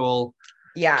 bisexual,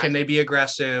 Yeah. can they be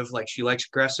aggressive? Like, she likes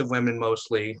aggressive women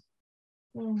mostly.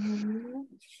 Mm-hmm.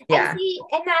 Yeah. And see,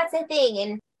 and that's the thing.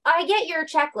 And I get your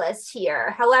checklist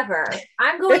here. However,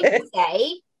 I'm going to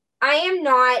say I am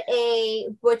not a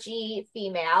butchy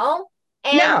female.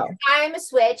 And No. I'm a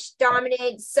switch,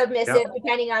 dominant, submissive, Yep.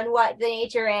 depending on what the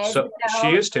nature is. So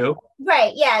she is too.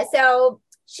 Right. Yeah. So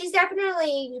she's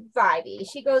definitely vibey.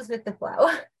 She goes with the flow.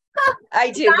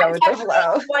 I do go I'm with the definitely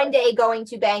flow. one day going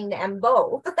to bang them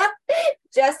both.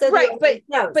 Just so Right, the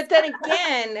knows. But then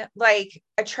again, like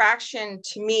attraction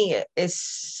to me is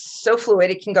so fluid,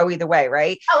 it can go either way,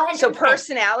 right? Oh, 100%. So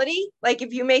personality, like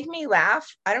if you make me laugh,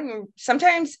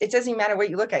 sometimes it doesn't matter what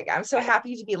you look like. I'm so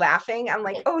happy to be laughing. I'm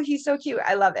like, oh, he's so cute.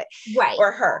 I love it. Right.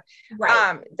 Or her.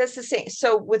 Right. That's the same.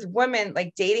 So with women,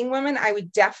 like dating women, I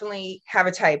would definitely have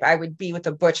a type. I would be with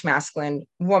a butch masculine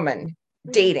woman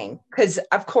dating, because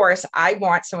of course I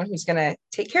want someone who's going to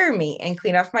take care of me and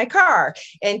clean off my car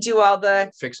and do all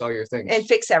the Fix all your things. and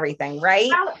fix everything, right?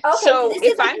 Okay, so this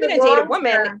if is like I'm the going to date a long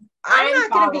woman, term. I'm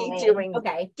not going to be following. doing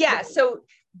Okay. yeah. So,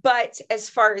 but as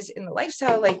far as in the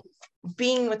lifestyle, like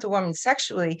being with a woman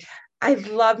sexually, I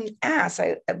love ass.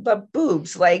 I love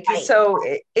boobs. Like, Right. so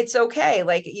it's okay.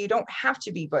 Like, you don't have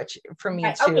to be butch for me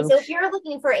Right. to. Okay, so if you're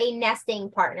looking for a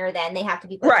nesting partner, then they have to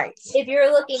be butch. Right. If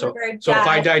you're looking So, for so if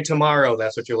I just- died tomorrow,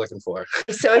 that's what you're looking for.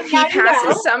 So if he Now you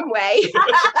passes know. some way,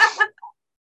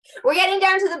 we're getting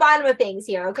down to the bottom of things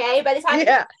here, okay? By the time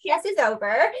yeah, the podcast is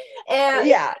over,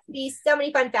 yeah. be so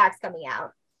many fun facts coming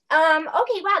out.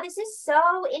 Okay, wow, this is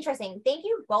so interesting. Thank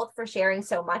you both for sharing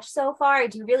so much so far. I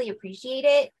do really appreciate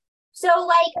it. So,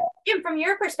 like, Jim, from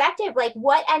your perspective, like,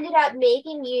 what ended up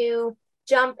making you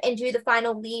jump and do the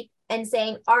final leap and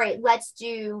saying, all right, let's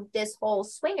do this whole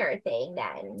swinger thing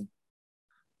then?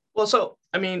 Well, so,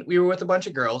 I mean, we were with a bunch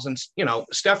of girls, and, you know,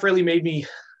 Steph really made me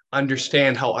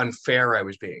understand how unfair I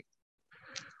was being.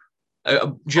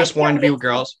 Just wanted to be with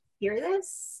girls. Hear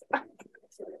this?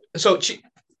 So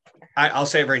I'll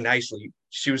say it very nicely.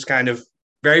 She was kind of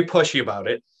very pushy about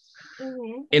it,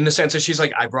 Mm-hmm. in the sense that she's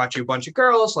like, I brought you a bunch of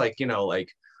girls, like, you know, like,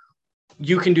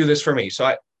 you can do this for me.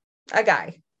 So A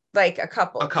guy, like a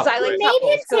couple. A couple, 'Cause I like right.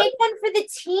 Made him couples. take one for the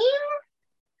team?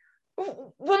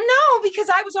 Well, no, because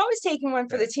I was always taking one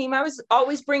for the team. I was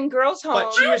always bringing girls home.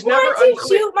 But she was I never want to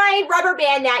unclear. shoot my rubber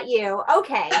band at you.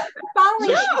 Okay. I'm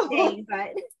following No. what you're saying, but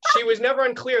She was never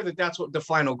unclear that that's what the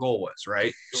final goal was,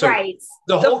 right? So right.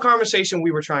 the whole conversation, we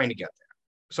were trying to get there.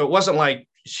 So it wasn't like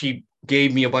she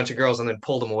gave me a bunch of girls and then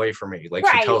pulled them away from me, like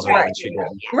Right, she tells me right. that she did.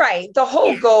 Right. The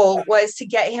whole goal was to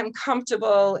get him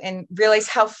comfortable and realize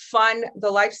how fun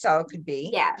the lifestyle could be.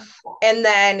 Yeah.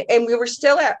 And we were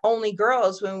still at only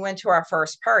girls when we went to our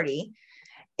first party.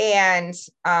 And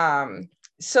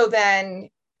so then,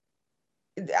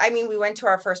 I mean, we went to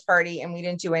our first party and we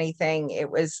didn't do anything. It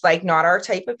was like not our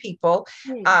type of people.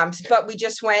 But we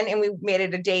just went and we made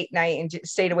it a date night and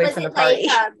stayed away Was from the it party.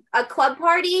 like a club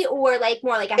party or like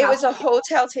more like a It was a house?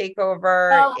 hotel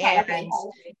takeover. Oh, okay, and okay.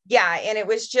 yeah, and it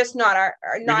was just not our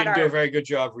We not didn't do a our very good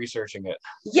job researching it.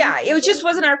 yeah, it just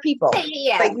wasn't our people.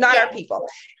 Yeah. Like not yeah. our people.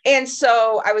 And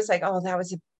so I was like, oh,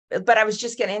 but I was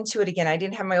just getting into it again. I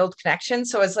didn't have my old connection.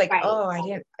 So I was like, Right.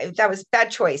 oh, that was bad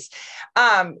choice.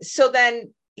 So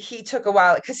then he took a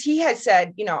while because he had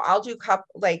said, you know, I'll do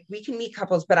like we can meet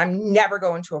couples, but I'm never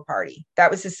going to a party. That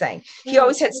was his thing. He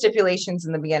always had stipulations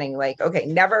in the beginning, like, okay,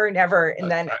 never. And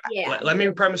then Yeah. Let me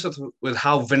premise it with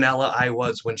how vanilla I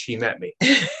was when she met me.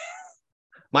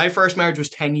 My first marriage was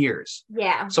 10 years.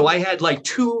 Yeah. So I had like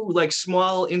two like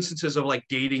small instances of like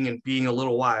dating and being a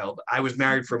little wild. I was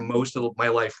married for most of my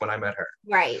life when I met her.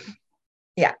 Right.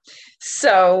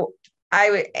 so I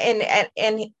would,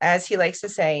 and as he likes to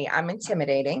say, I'm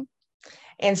intimidating.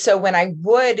 And so when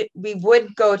we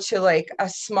would go to like a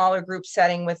smaller group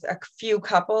setting with a few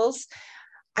couples,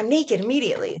 I'm naked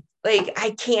immediately. Like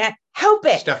I can't help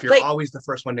it. Steph, you're like, always the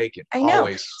first one naked. I know.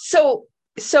 Always.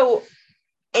 So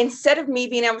instead of me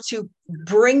being able to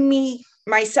bring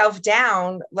myself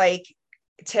down, like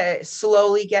to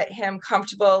slowly get him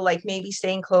comfortable, like maybe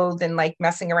staying clothed and like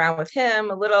messing around with him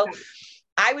a little,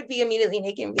 I would be immediately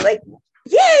naked and be like,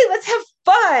 yay, let's have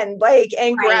fun. Like,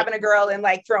 and Right. grabbing a girl and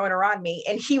like throwing her on me.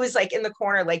 And he was like in the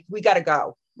corner, like, we got to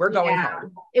go. We're going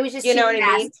home. It was just you know too what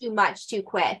fast, I mean? too much, too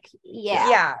quick. Yeah.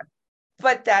 Yeah.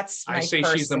 But that's my I say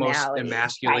she's the most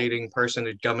emasculating person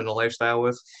to come into lifestyle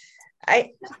with.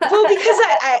 Because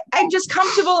I'm just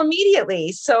comfortable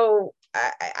immediately. So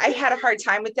I had a hard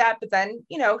time with that. But then,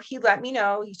 he let me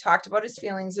know. He talked about his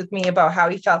feelings with me about how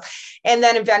he felt. And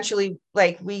then eventually,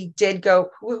 like, we did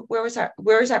go, where was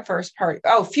that first party?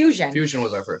 Oh, Fusion. Fusion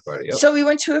was our first party. Yep. So we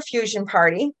went to a Fusion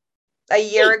party a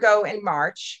year ago in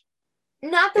March.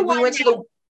 Not the one we went to the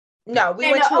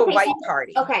we went to a white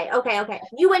party. Okay.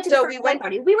 You went to the first white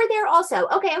party. We were there also.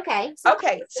 Okay.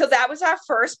 So that was our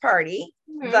first party,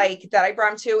 like that I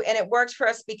brought him to, and it worked for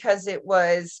us because it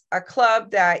was a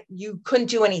club that you couldn't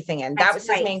do anything in. That was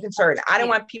his main concern. I don't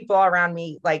want people around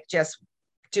me like just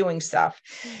doing stuff.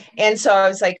 And so I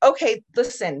was like, okay,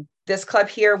 listen, this club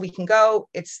here, we can go.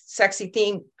 It's sexy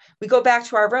theme. We go back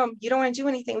to our room. You don't want to do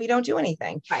anything. We don't do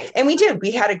anything. Right. And we did.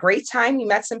 We had a great time. We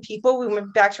met some people. We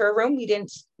went back to our room. We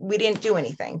didn't do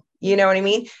anything. You know what I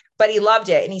mean? But he loved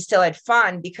it, and he still had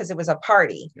fun because it was a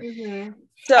party. Mm-hmm.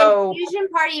 So and Fusion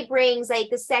Party brings like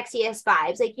the sexiest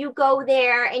vibes. Like you go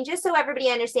there, and just so everybody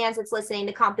understands that's listening,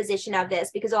 the composition of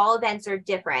this, because all events are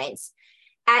different.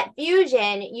 At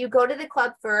Fusion, you go to the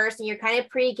club first and you're kind of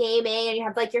pre-gaming and you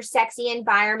have like your sexy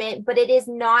environment, but it is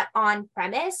not on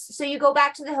premise. So you go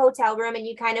back to the hotel room and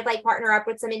you kind of like partner up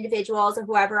with some individuals or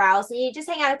whoever else, and you just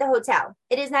hang out at the hotel.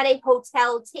 It is not a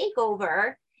hotel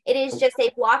takeover. It is just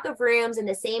a block of rooms in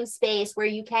the same space where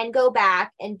you can go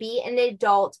back and be an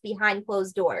adult behind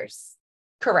closed doors.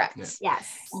 Correct.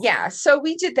 Yes. Yeah. So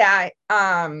we did that.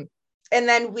 And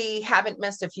then we haven't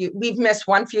missed we've missed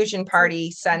one Fusion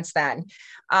party since then.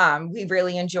 We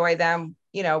really enjoy them.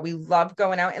 We love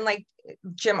going out. And like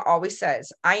Jim always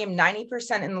says, I am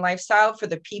 90% in the lifestyle for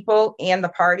the people and the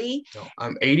party. So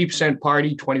I'm 80%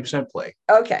 party, 20% play.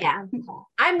 Okay. Yeah.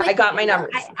 I got my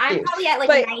numbers. I'm probably at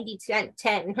like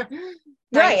 90-10.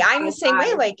 Right. I'm the same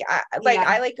way. Like,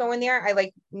 I like going there. I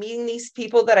like meeting these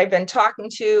people that I've been talking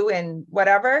to and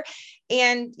whatever.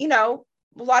 And,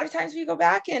 a lot of times we go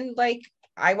back and like,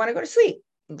 I want to go to sleep,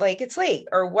 like it's late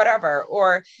or whatever.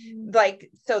 Or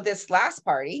like, so this last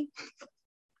party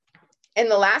and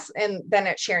then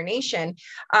at Share Nation,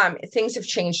 things have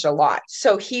changed a lot.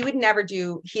 So he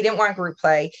didn't want group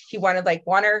play. He wanted like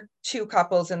one or two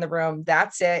couples in the room.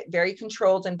 That's it. Very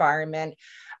controlled environment.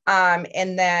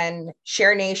 And then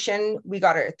Share Nation, we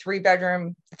got a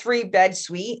 3-bed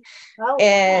suite. Oh,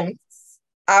 and nice.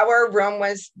 Our room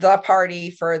was the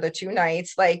party for the 2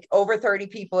 nights, like over 30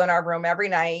 people in our room every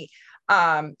night.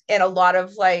 And a lot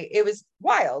of like, it was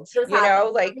wild,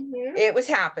 it was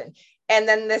happening. And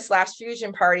then this last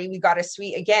Fusion party, we got a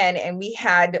suite again, and we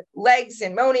had legs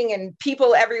and moaning and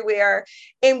people everywhere.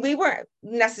 And we weren't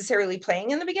necessarily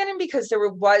playing in the beginning because there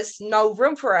was no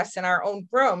room for us in our own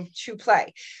room to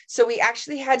play. So we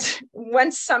actually had,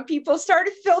 once some people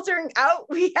started filtering out,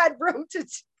 we had room to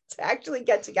actually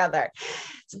get together.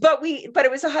 But it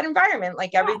was a hot environment.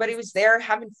 Like everybody was there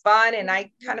having fun. And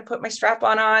I kind of put my strap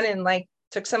on and like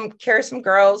took some care of some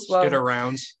girls. Well, did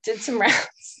some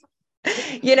rounds,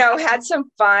 had some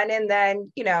fun, and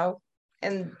then,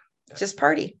 and just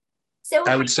party. So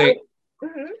I would say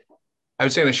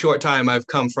in a short time, I've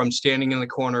come from standing in the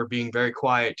corner, being very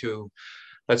quiet to,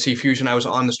 let's see, Fusion, I was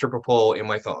on the stripper pole in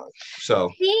my thong.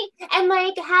 So, see, and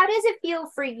like, how does it feel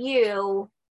for you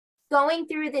going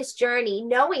through this journey,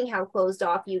 knowing how closed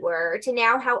off you were to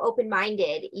now how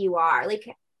open-minded you are?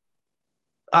 Like,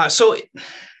 so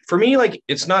for me, like,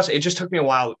 it just took me a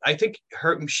while. I think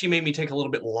she made me take a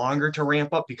little bit longer to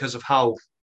ramp up because of how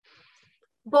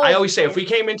I always say, if we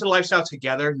came into lifestyle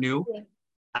together,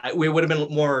 we would have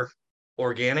been more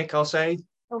organic, I'll say.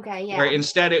 Okay. Yeah. Where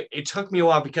instead it took me a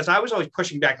while because I was always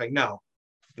pushing back, like, no.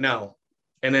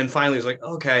 And then finally it's like,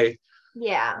 okay.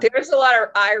 Yeah. There's a lot of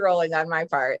eye rolling on my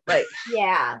part. Like,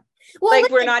 yeah. Well, like,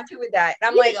 we're not doing that. And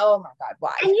I'm like, oh my God,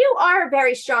 why? And you are a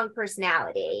very strong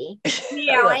personality, and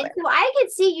so I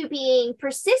could see you being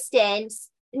persistent,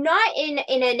 not in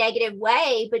a negative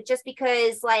way, but just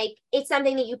because like it's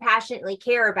something that you passionately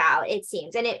care about, it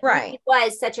seems. And it really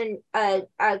was such a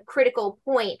critical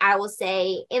point, I will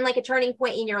say, in like a turning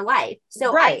point in your life.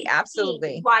 So I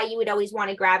absolutely see why you would always want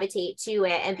to gravitate to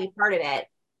it and be part of it.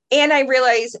 And I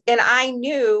realized, and I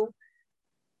knew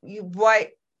what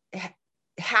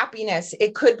happiness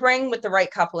it could bring with the right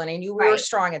couple. And I knew we were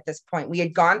strong at this point. We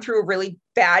had gone through a really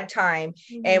bad time,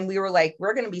 and we were like,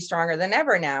 we're going to be stronger than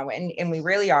ever now. And we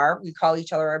really are. We call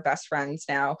each other our best friends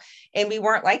now. And we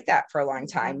weren't like that for a long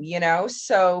time,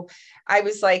 So I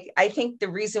was like, I think the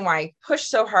reason why I pushed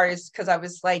so hard is because I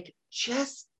was like,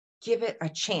 just give it a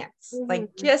chance. Mhm.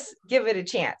 Like, just give it a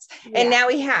chance. Yeah. And now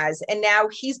he has, and now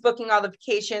he's booking all the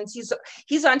vacations.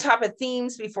 He's on top of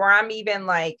themes before I'm even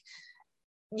like,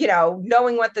 you know,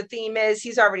 knowing what the theme is.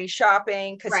 He's already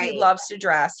shopping because he Right. loves to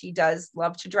dress. He does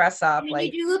love to dress up. I mean,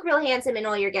 Like, you do look real handsome in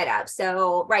all your get-ups,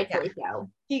 so rightfully so.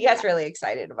 he gets really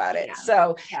excited about it. Yeah.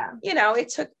 So, Yeah. you know, it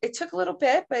took a little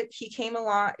bit, but he came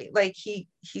along, like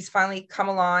he's finally come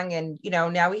along, and, you know,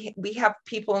 now we have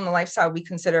people in the lifestyle we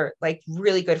consider like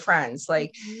really good friends.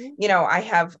 Like, Mhm. you know, I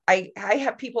have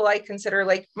people I consider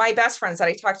like my best friends that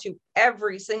I talk to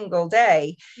every single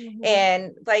day. Mhm.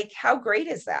 And like, how great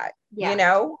is that? Yeah. You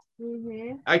know?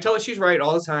 Mhm. I tell her she's right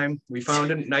all the time. We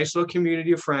found a nice little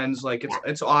community of friends. Like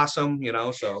it's awesome, you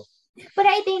know, so. But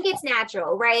I think it's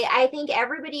natural, right? I think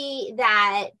everybody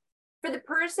for the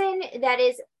person that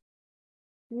does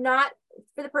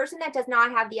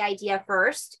not have the idea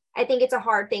first, I think it's a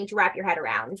hard thing to wrap your head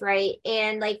around, right?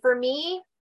 And like for me,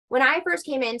 when I first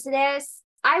came into this,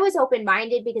 I was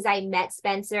open-minded because I met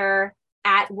Spencer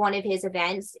at one of his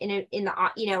events in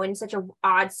such an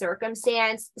odd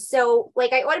circumstance. So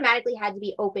like I automatically had to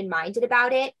be open-minded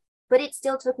about it, but it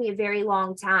still took me a very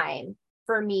long time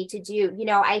for me to do. You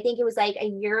know, I think it was like a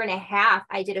year and a half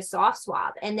I did a soft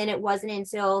swap, and then it wasn't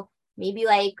until maybe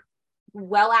like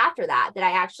well after that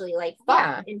I actually like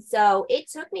fucked. And so it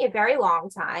took me a very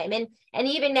long time. And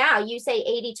even now you say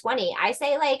 80-20, I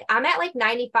say like I'm at like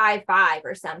 95-5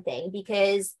 or something,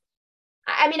 because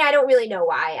I mean, I don't really know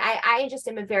why. I just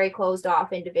am a very closed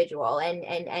off individual, and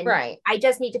Right. I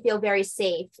just need to feel very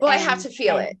safe. Well, I have to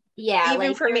feel it. Yeah. Even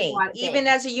like, for me, even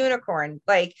as a unicorn,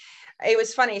 like it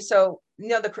was funny. So, you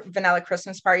know, the vanilla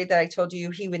Christmas party that I told you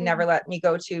he would never let me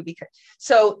go to, because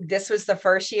so this was the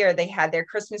first year they had their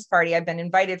Christmas party. I've been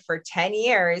invited for 10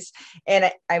 years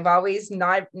and I've always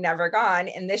never gone.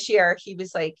 And this year he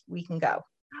was like, we can go.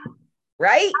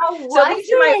 Right. So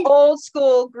these are my old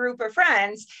school group of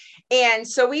friends. And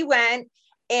so we went,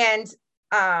 and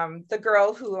the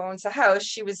girl who owns the house,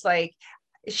 she was like,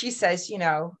 she says, you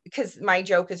know, because my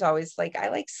joke is always like, I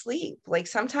like sleep. Like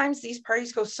sometimes these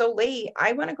parties go so late,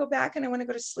 I want to go back and I want to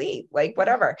go to sleep, like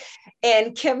whatever.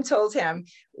 And Kim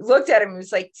looked at him and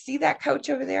was like, see that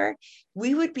couch over there?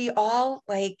 We would be all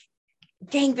like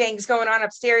gangbangs going on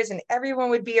upstairs, and everyone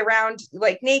would be around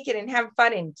like naked and having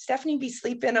fun, and Stephanie be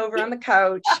sleeping over on the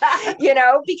couch, you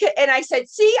know, and I said,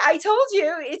 see, I told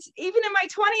you, it's even in my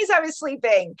 20s I was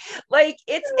sleeping, like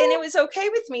and it was okay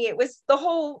with me. It was the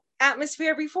whole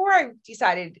atmosphere before I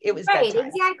decided it was right. bedtime.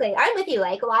 Exactly. I'm with you.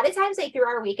 Like a lot of times, like through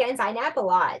our weekends, I nap a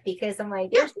lot because I'm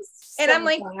like, there's just so and I'm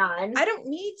much like, going on. I don't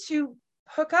need to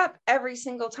hook up every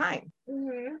single time.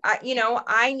 Mm-hmm. I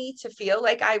need to feel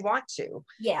like I want to.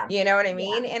 Yeah. You know what I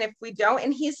mean? And if we don't,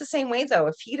 and he's the same way though,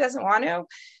 if he doesn't want to,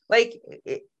 like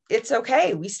it's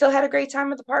okay. We still had a great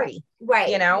time at the party. Right.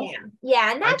 You know?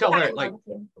 Yeah. And I that's tell what her I like, love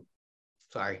too.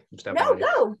 sorry, I'm stepping No, on you.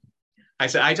 go. I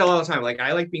tell all the time, like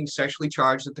I like being sexually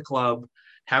charged at the club,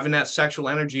 having that sexual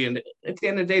energy, and at the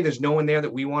end of the day, there's no one there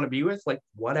that we want to be with. Like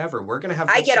whatever, we're gonna have.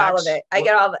 I get sex. all of it. I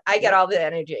get all the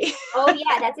energy. Oh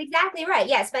yeah, that's exactly right.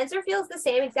 Yeah, Spencer feels the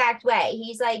same exact way.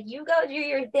 He's like, you go do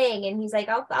your thing, and he's like,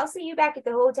 I'll see you back at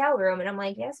the hotel room, and I'm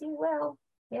like, yes, you will.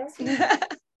 Yes, you will.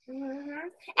 Mm-hmm.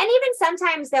 And even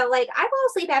sometimes though, like I fall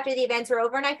asleep after the events are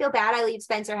over, and I feel bad. I leave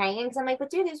Spencer hanging because I'm like, but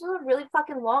dude, this was a really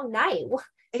fucking long night. What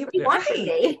do you want from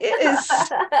me? It is.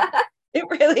 It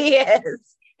really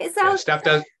is. So Steph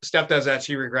does that.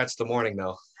 She regrets the morning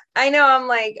though. I know. I'm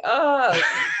like, oh,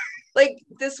 like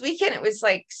this weekend, it was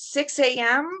like 6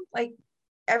 a.m. Like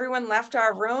everyone left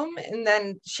our room, and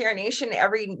then Share Nation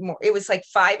it was like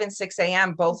 5 and 6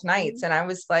 a.m. both nights. And I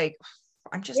was like,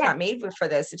 I'm just not made for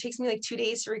this. It takes me like 2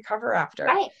 days to recover after.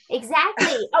 Right.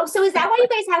 Exactly. Oh, so is that why you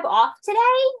guys have off today?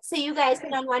 So you guys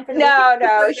can unwind for the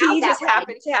No. He just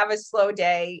happened to have a slow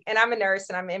day, and I'm a nurse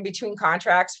and I'm in between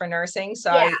contracts for nursing.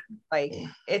 So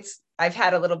I've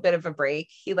had a little bit of a break.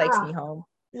 He likes me home.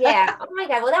 Yeah. Oh my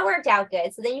God. Well, that worked out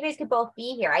good. So then you guys could both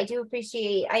be here. I do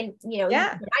appreciate, I think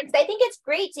it's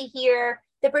great to hear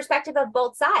the perspective of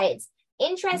both sides.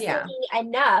 Interestingly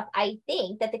enough, I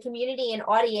think that the community and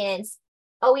audience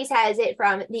always has it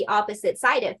from the opposite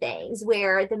side of things,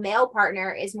 where the male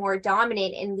partner is more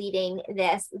dominant in leading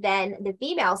this than the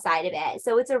female side of it.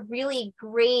 So it's a really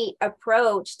great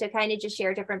approach to kind of just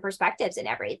share different perspectives and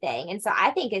everything. And so I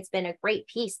think it's been a great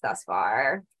piece thus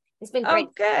far. It's been great.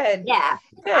 Oh, good. Yeah.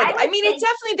 Good. I mean, it's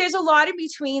definitely, there's a lot in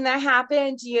between that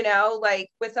happened, you know, like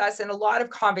with us, and a lot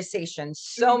of conversations,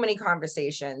 so many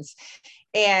conversations.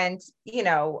 And, you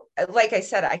know, like I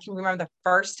said, I can remember the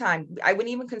first time. I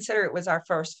wouldn't even consider it was our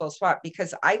first full swap,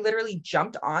 because I literally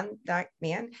jumped on that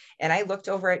man and I looked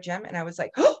over at Jim and I was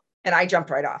like, oh, And I jumped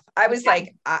right off. I was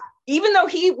like, even though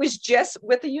he was just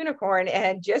with the unicorn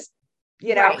and just,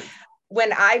 you know,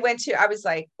 when I went to, I was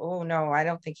like, oh no, I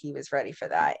don't think he was ready for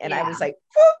that. And I was like,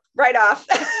 whoop, right off.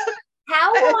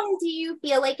 How long do you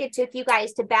feel like it took you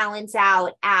guys to balance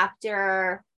out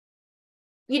after,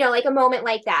 you know, like a moment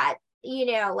like that? You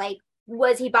know, like,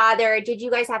 was he bothered? Did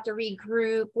you guys have to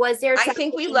regroup? Was there something? I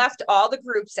think we left all the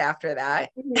groups after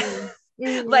that.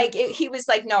 Like he was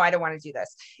like, no, I don't want to do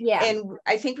this. Yeah. And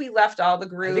I think we left all the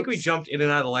groups. I think we jumped in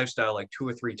and out of the lifestyle like 2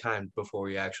 or 3 times before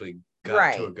we actually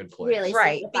got to a good place. Really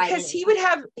right. Because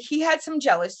he had some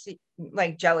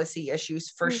jealousy issues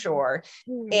for sure.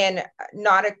 And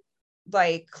not a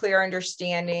like clear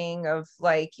understanding of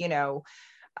like, you know,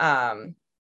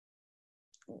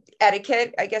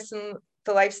 etiquette, I guess, in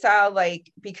the lifestyle,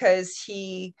 like, because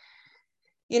he,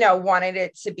 you know, wanted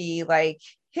it to be like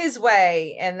his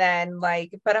way. And then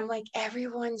like, but I'm like,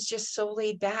 everyone's just so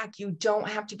laid back. You don't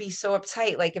have to be so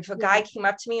uptight. Like if a guy came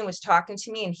up to me and was talking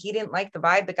to me and he didn't like the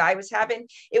vibe the guy was having,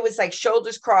 it was like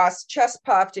shoulders crossed, chest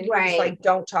puffed. And he was like,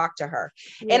 don't talk to her.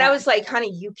 And I was like,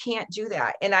 honey, you can't do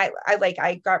that. And I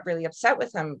got really upset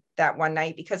with him that one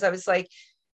night because I was like,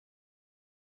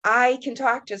 I can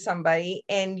talk to somebody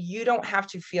and you don't have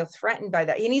to feel threatened by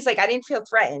that. And he's like, I didn't feel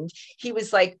threatened. He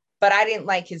was like, but I didn't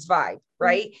like his vibe.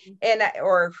 Right. And,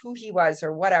 or who he was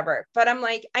or whatever. But I'm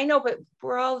like, I know, but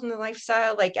we're all in the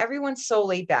lifestyle. Like everyone's so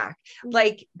laid back.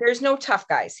 Like there's no tough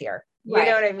guys here. You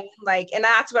know what I mean? Like, and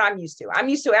that's what I'm used to. I'm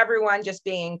used to everyone just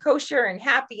being kosher and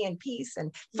happy and peace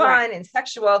and fun and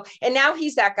sexual. And now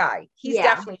he's that guy. He's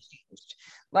definitely changed.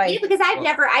 Like, because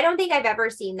I don't think I've ever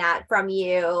seen that from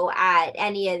you at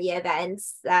any of the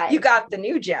events that you got the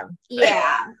new Jim.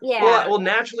 Yeah. Well,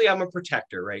 naturally I'm a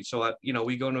protector, right? So, you know,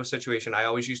 we go into a situation. I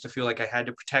always used to feel like I had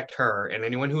to protect her and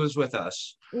anyone who was with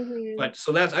us. But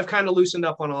so that's, I've kind of loosened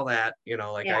up on all that, you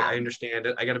know, like I understand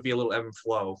it. I got to be a little ebb and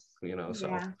flow, you know,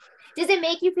 so. Does it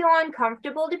make you feel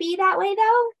uncomfortable to be that way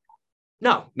though?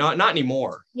 No, not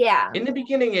anymore. Yeah. In the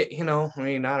beginning, it, you know, I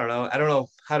mean, I don't know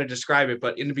how to describe it,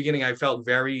 but in the beginning, I felt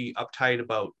very uptight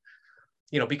about,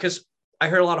 you know, because I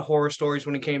heard a lot of horror stories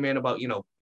when it came in about, you know,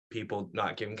 people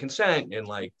not giving consent and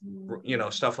like, you know,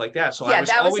 stuff like that. So I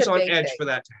was always on edge for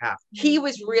that to happen. He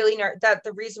was really that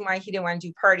the reason why he didn't want to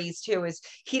do parties too is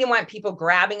he didn't want people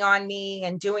grabbing on me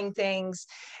and doing things.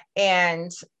 And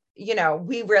you know,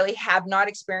 we really have not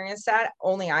experienced that.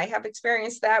 Only I have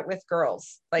experienced that with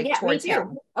girls, like towards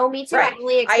him. Oh, me too.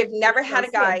 Right. I've never had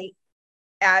a guy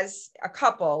as a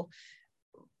couple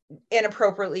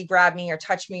inappropriately grab me or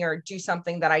touch me or do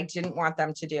something that I didn't want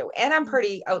them to do. And I'm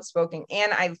pretty outspoken.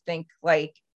 And I think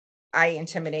like I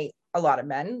intimidate a lot of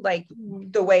men, like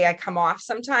the way I come off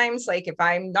sometimes, like if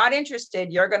I'm not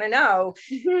interested, you're going to know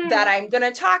that I'm going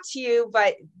to talk to you,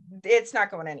 but it's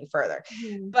not going any further.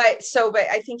 But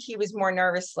I think he was more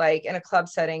nervous, like in a club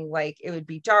setting, like it would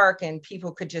be dark and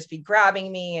people could just be grabbing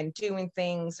me and doing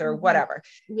things or whatever.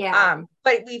 Yeah.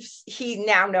 But he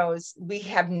now knows we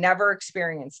have never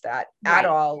experienced that at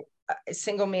all.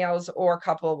 Single males or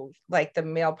couple, like the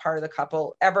male part of the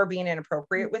couple ever being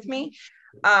inappropriate with me.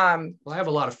 Well, I have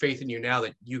a lot of faith in you now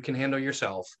that you can handle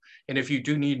yourself. And if you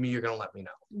do need me, you're going to let me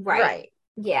know. Right.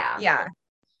 Yeah.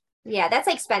 That's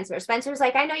like Spencer. Spencer's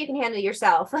like, I know you can handle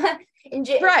yourself. And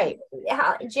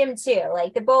Jim too,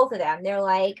 like the both of them, they're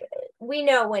like, we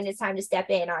know when it's time to step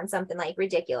in on something like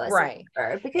ridiculous. Right.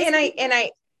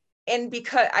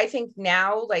 Because I think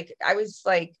now, like I was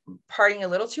like partying a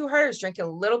little too hard, I was drinking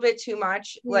a little bit too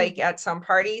much, like at some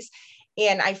parties.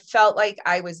 And I felt like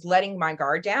I was letting my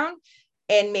guard down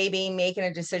and maybe making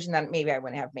a decision that maybe I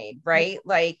wouldn't have made. Right.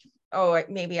 Like, oh,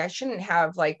 maybe I shouldn't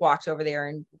have like walked over there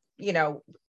and, you know,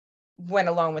 went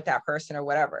alone with that person or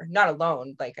whatever. Not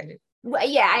alone. Like I did. Well,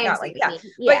 I not like that.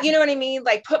 But you know what I mean?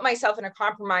 Like put myself in a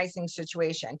compromising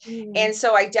situation. And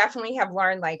so I definitely have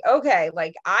learned like, okay,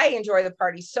 like I enjoy the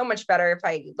party so much better if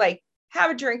I like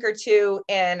have a drink or two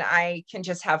and I can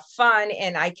just have fun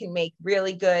and I can make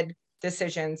really good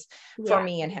decisions for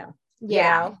me and him. You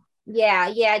know?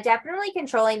 Yeah, definitely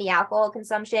controlling the alcohol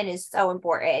consumption is so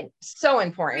important. So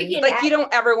important. Like you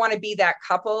don't ever want to be that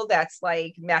couple that's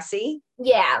like messy.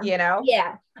 Yeah. You know?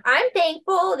 Yeah. I'm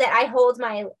thankful that I hold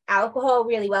my alcohol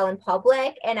really well in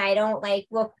public and I don't like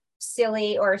look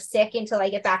silly or sick until I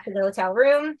get back to the hotel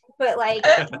room. But like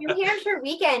New Hampshire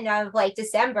weekend of like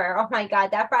December, oh my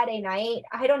God, that Friday night,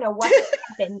 I don't know what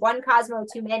happened. One Cosmo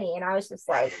too many. And I was just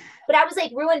like, but I was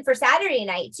like ruined for Saturday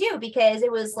night too, because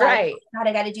it was like, God,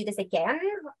 I got to do this again.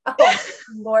 Oh,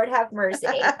 Lord have mercy.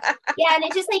 Yeah. And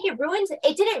it just like,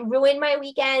 it didn't ruin my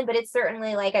weekend, but it's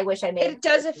certainly like, I wish I made it.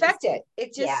 Does affect it.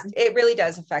 It really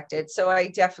does affect it. So I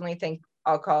definitely think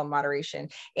alcohol in moderation.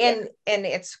 And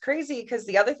it's crazy because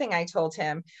the other thing I told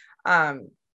him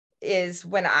is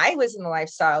when I was in the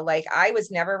lifestyle, like I was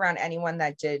never around anyone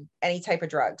that did any type of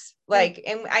drugs. Like,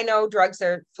 and I know drugs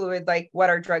are fluid, like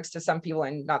what are drugs to some people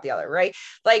and not the other, right?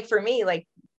 Like for me, like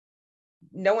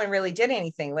no one really did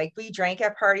anything. Like we drank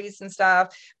at parties and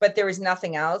stuff, but there was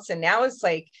nothing else. And now it's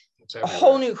like a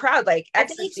whole new crowd, like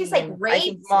ecstasy, it's just like I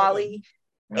think Molly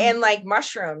and like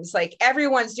mushrooms, like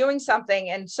everyone's doing something.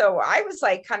 And so I was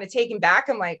like kind of taken back.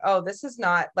 I'm like, oh, this is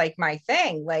not like my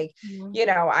thing. Like, you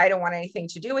know, I don't want anything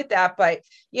to do with that. But,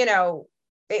 you know,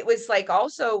 it was like,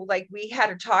 also like we had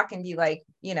to talk and be like,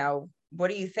 you know, what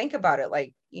do you think about it?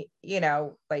 Like, you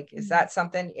know, like, is that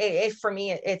something for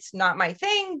me, it's not my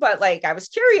thing, but like, I was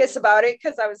curious about it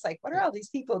because I was like, what are all these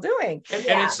people doing? And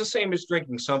it's the same as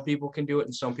drinking. Some people can do it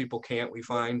and some people can't, we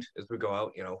find as we go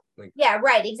out, you know, like. Yeah,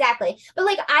 right. Exactly. But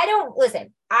like,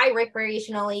 I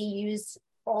recreationally use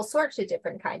all sorts of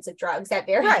different kinds of drugs at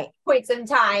various points in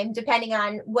time, depending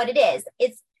on what it is.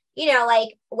 It's, you know,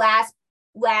 like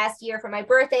last year for my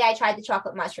birthday, I tried the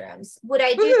chocolate mushrooms. Would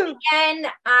I do it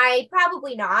again? I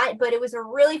probably not, but it was a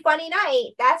really funny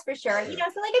night. That's for sure. You know,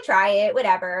 so like I try it,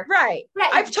 whatever. Right.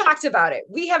 I've talked about it.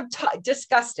 We have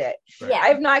discussed it. Yeah. I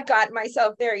have not gotten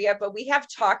myself there yet, but we have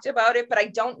talked about it, but I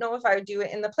don't know if I would do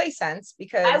it in the play sense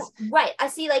because. I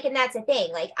see, like, and that's the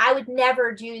thing. Like, I would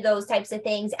never do those types of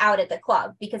things out at the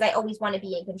club because I always want to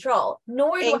be in control.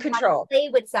 Nor do I want to play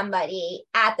with somebody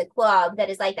at the club that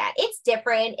is like that. It's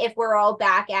different if we're all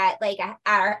back at like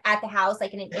at the house,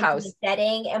 like in an intimate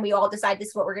setting, and we all decide this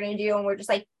is what we're going to do, and we're just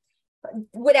like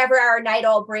whatever our night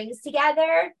all brings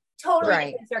together.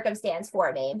 Totally different circumstance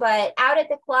for me. But out at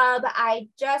the club, I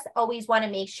just always want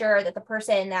to make sure that the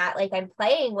person that like I'm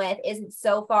playing with isn't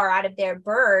so far out of their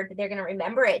bird that they're going to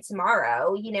remember it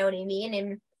tomorrow. You know what I mean?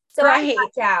 And so I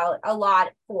watch out a lot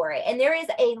for it. And there is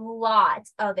a lot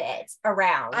of it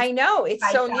around. I know.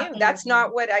 It's so new. That's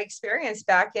not what I experienced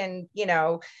back in, you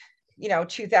know,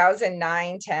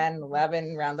 2009, 10,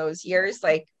 11, around those years.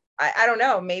 Like, I don't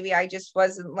know, maybe I just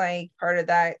wasn't like part of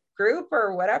that group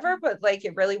or whatever, but like,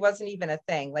 it really wasn't even a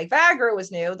thing. Like Viagra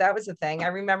was new. That was a thing. I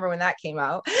remember when that came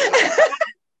out.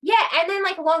 Yeah. And then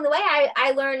like along the way,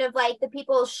 I learned of like the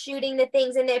people shooting the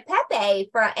things in their Pepe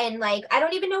and like, I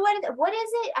don't even know what is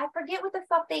it? I forget what the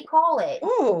fuck they call it.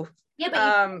 Ooh. Yeah, but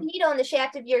you put a needle in the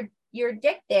shaft of your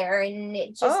dick there, and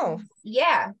it just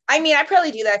I mean, I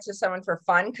probably do that to someone for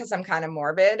fun because I'm kind of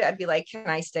morbid. I'd be like, can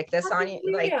I stick this on you?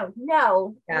 Like,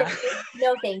 no,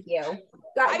 thank you.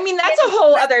 God, I mean, that's a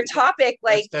whole other topic.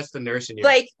 Like that's the nurse in you.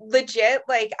 Like legit,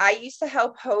 like I used to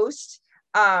help host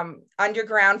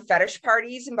underground fetish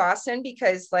parties in Boston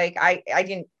because like I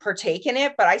didn't partake in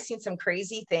it, but I seen some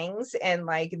crazy things, and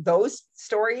like those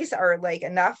stories are like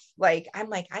enough. Like I'm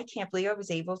like, I can't believe I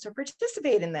was able to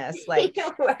participate in this, like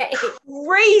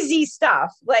crazy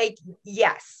stuff. Like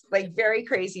yes, like very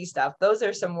crazy stuff. Those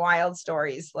are some wild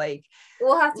stories. Like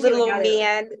we'll have to little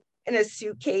man in a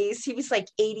suitcase. He was like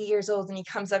 80 years old, and he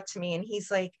comes up to me and he's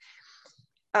like,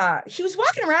 he was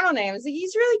walking around all night. I was like,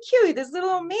 he's really cute, this little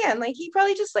old man, like he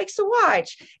probably just likes to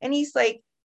watch. And he's like,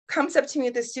 comes up to me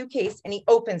with this suitcase and he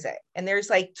opens it and there's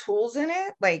like tools in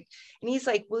it, like, and he's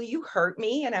like, will you hurt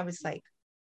me? And I was like,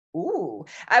 ooh.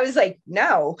 I was like,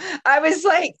 no. I was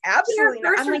like, absolutely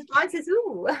not. First response is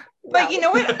ooh. But you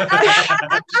know what?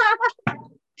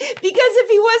 Because if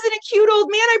he wasn't a cute old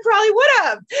man, I probably would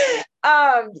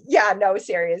have. Yeah, no,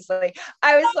 seriously.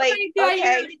 I was like,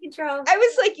 okay. I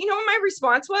was like, you know what my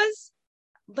response was?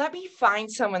 Let me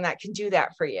find someone that can do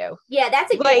that for you. Yeah,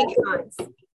 that's a good response.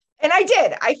 And I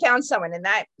did. I found someone, and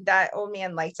that old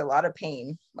man liked a lot of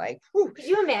pain. Like, whew. Could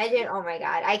you imagine? Oh my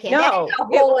God, I can't. No, that's a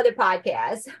whole other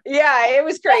podcast. Yeah, it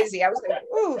was crazy. I was like,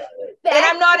 ooh. And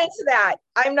I'm not into that.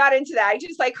 I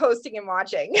just like hosting and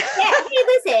watching. Yeah, hey,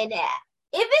 listen.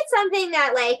 If it's something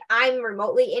that like I'm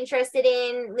remotely interested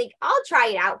in, like I'll try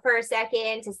it out for a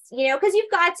second to, you know, because you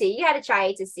got to try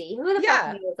it to see who the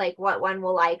fuck knows like what one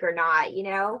will like or not, you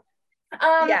know.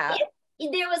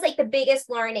 There was like the biggest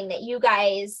learning that you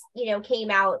guys, you know, came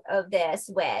out of this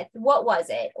with. What was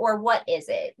it, or what is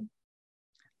it?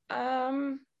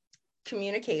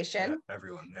 Communication. Yeah,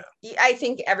 everyone, I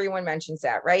think everyone mentions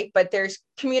that, right? But there's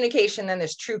communication, then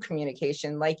there's true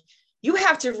communication. Like you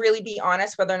have to really be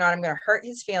honest whether or not I'm going to hurt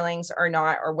his feelings or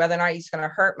not, or whether or not he's going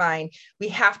to hurt mine. We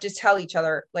have to tell each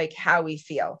other like how we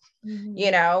feel,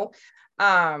 you know?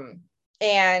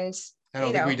 And I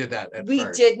don't think we did that at we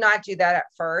first. did not do that at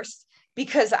first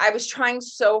because I was trying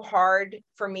so hard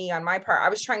for me on my part. I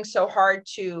was trying so hard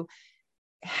to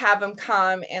have him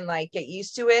come and like get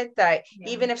used to it, that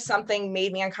even if something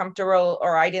made me uncomfortable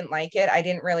or I didn't like it, I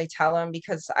didn't really tell him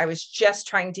because I was just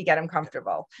trying to get him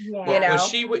comfortable. You know, well,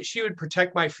 she would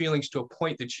protect my feelings to a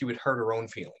point that she would hurt her own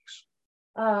feelings.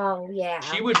 Oh yeah.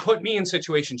 She would put me in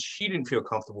situations she didn't feel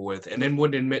comfortable with, and then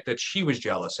wouldn't admit that she was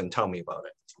jealous and tell me about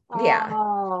it.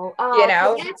 Oh, you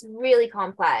know, so that's really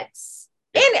complex.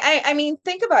 And I mean,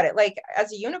 think about it. Like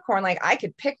as a unicorn, like I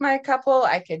could pick my couple.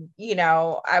 I could, you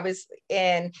know,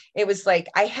 it was like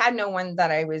I had no one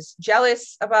that I was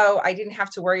jealous about. I didn't have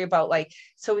to worry about like,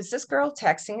 so is this girl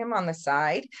texting him on the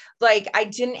side? Like I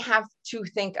didn't have to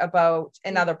think about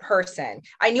another person.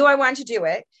 I knew I wanted to do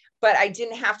it, but I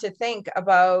didn't have to think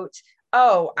about,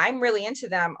 oh, I'm really into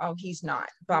them. Oh, he's not.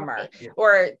 Bummer. Yeah.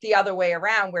 Or the other way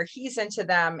around where he's into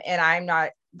them and I'm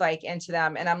not like into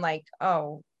them. And I'm like,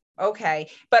 oh, okay.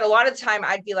 But a lot of the time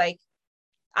I'd be like,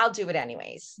 I'll do it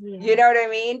anyways. You know what I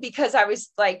mean? Because I'm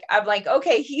like,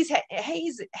 okay, he's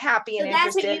happy and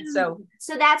interested.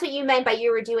 So that's what you meant by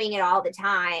you were doing it all the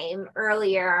time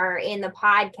earlier in the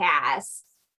podcast.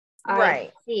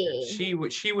 Right. She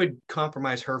would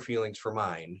compromise her feelings for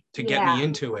mine to get me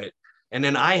into it. And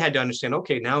then I had to understand,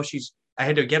 okay, now I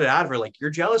had to get it out of her. Like, you're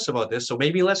jealous about this, so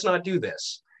maybe let's not do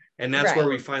this. And that's where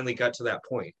we finally got to that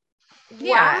point.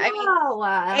 Yeah. Wow.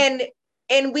 I mean,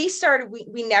 and we started,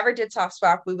 we never did soft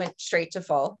swap. We went straight to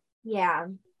full. Yeah.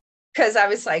 Cause I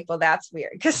was like, well, that's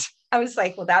weird.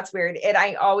 And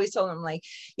I always told him like,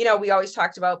 you know, we always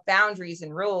talked about boundaries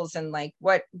and rules and like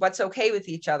what's okay with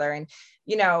each other. And,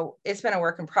 you know, it's been a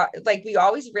work in progress. Like we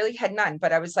always really had none,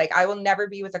 but I was like, I will never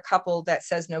be with a couple that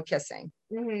says no kissing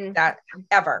that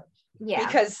ever. Yeah.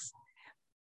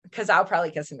 Because I'll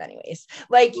probably kiss him anyways.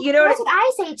 Like, you know, that's what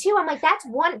I say too. I'm like, that's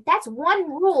one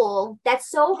rule that's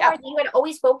so hard that you would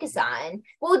always focus on.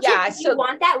 Well, do you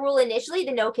want that rule initially,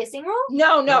 the no kissing rule?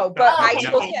 No, but I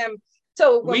told him.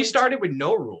 So we started with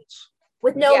no rules.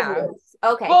 With no rules.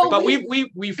 Okay. Well, but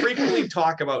we frequently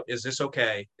talk about, is this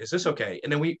okay? Is this okay?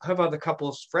 And then we have other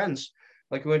couples friends.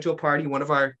 Like we went to a party, one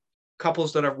of our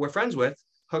couples that we're friends with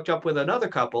hooked up with another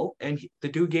couple and the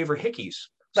dude gave her hickeys.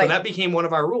 So that became one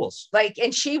of our rules. Like,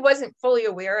 and she wasn't fully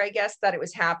aware, I guess, that it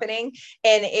was happening.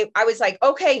 And I was like,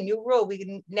 okay, new rule.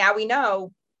 Now we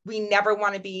know we never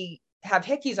want to have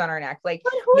hickeys on our neck. Like,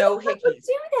 no hickeys.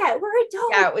 Do that. We're adults.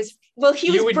 Yeah, it was. Well, he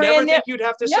was. You would never think you'd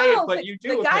have to say it, but you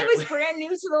do. The guy was brand new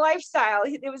to the lifestyle.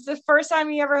 It was the first time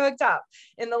he ever hooked up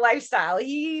in the lifestyle.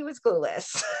 He was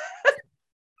clueless.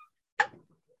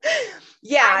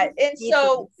 Yeah. And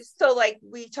so like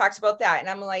we talked about that and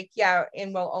I'm like, yeah.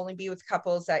 And we'll only be with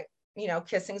couples that, you know,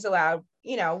 kissing's allowed,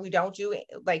 you know, we don't do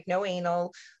like no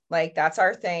anal, like that's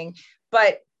our thing,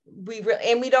 but we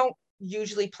don't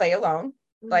usually play alone.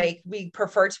 Like we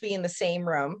prefer to be in the same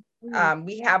room.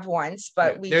 We have once,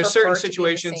 but there's certain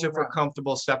situations if we're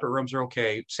comfortable, separate rooms are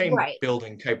okay. Same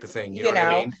building type of thing. You know what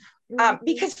I mean?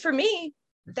 Because for me,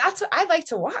 that's what I like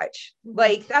to watch.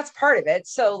 Like that's part of it.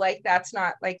 So like, that's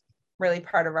not like really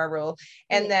part of our rule.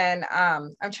 And then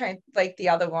I'm trying, like the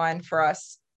other one for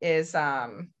us is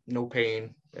no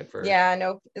pain at first. Yeah,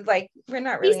 no, like we're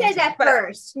not really. He says at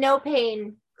first, no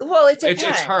pain. Well, it depends.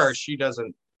 It's her. She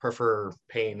doesn't prefer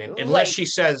pain unless she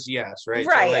says yes, right?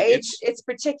 Right. So like, it's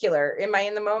particular. Am I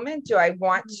in the moment? Do I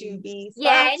want to be?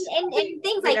 Yeah, and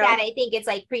things like that. I think it's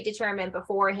like predetermined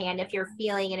beforehand. If you're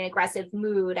feeling an aggressive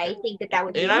mood, I think that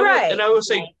would be right. And I would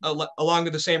say along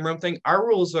with the same room thing, our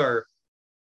rules are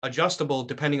adjustable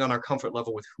depending on our comfort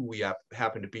level with who we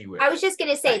happen to be with. I was just going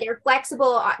to say they're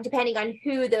flexible depending on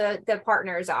who the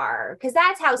partners are, because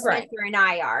that's how Spencer and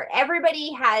I are.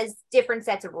 Everybody has different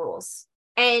sets of rules.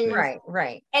 And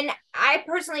right. And I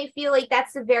personally feel like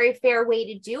that's a very fair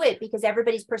way to do it because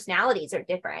everybody's personalities are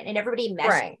different and everybody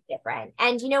meshes different.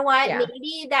 And you know what?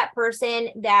 Maybe that person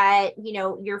that, you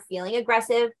know, you're feeling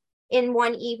aggressive in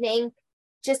one evening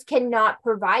just cannot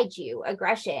provide you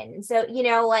aggression. So, you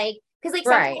know, like, because like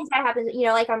sometimes that happens, you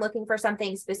know, like I'm looking for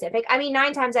something specific. I mean,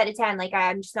 9 times out of 10, like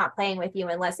I'm just not playing with you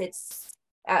unless it's,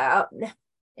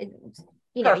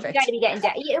 you know, you got to be getting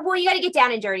down. Well, you got to get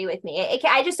down and dirty with me.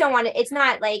 I just don't want to. It's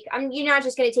not like you're not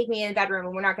just going to take me in the bedroom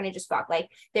and we're not going to just fuck. Like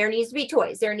there needs to be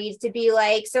toys. There needs to be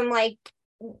like some like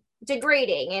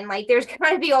degrading and like there's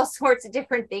going to be all sorts of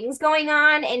different things going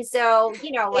on. And so,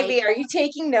 you know, like, maybe are you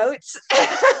taking notes?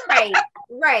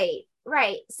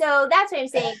 Right. So that's what I'm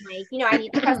saying. Like, you know, I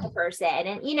need to trust the person.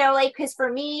 And, you know, like, because for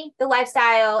me, the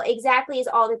lifestyle exactly is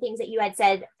all the things that you had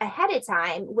said ahead of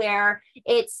time, where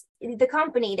it's the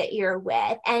company that you're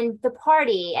with and the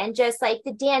party and just like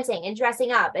the dancing and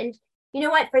dressing up. And you know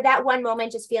what, for that one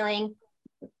moment, just feeling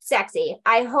sexy.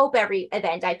 I hope every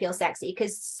event I feel sexy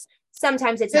because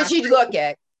sometimes it's not. You look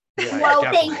it. Yeah, Well,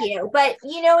 definitely. thank you. But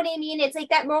you know what I mean? It's like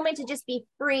that moment to just be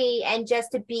free and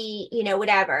just to be,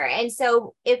 whatever. And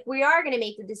so if we are going to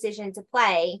make the decision to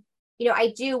play,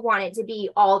 I do want it to be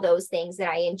all those things that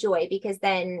I enjoy, because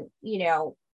then,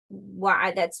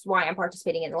 that's why I'm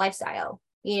participating in the lifestyle,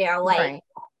 Right.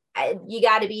 you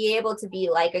got to be able to be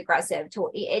like aggressive to,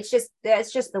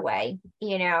 that's just the way,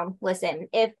 listen,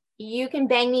 if you can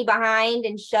bang me behind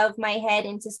and shove my head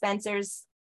into Spencer's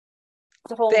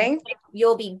whole Thing.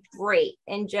 you'll be great.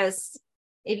 And just,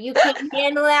 if you can't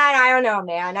handle that, I don't know,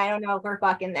 man. I don't know if we're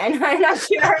fucking then. I'm not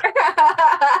sure. No,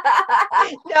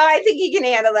 I think he can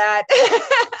handle that.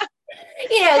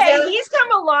 Hey, so, he's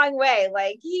come a long way.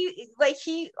 Like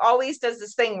he always does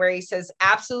this thing where he says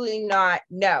absolutely not,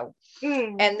 no.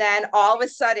 And then all of a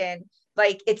sudden,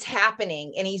 like, it's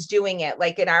happening and he's doing it.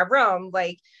 Like in our room,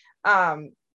 like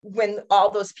when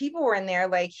all those people were in there,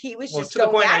 like he was just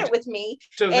going at it with me.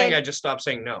 To the thing, I just stopped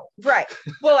saying no. Right.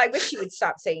 Well, I wish he would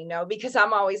stop saying no, because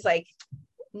I'm always like,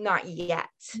 not yet.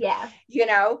 Yeah.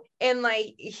 And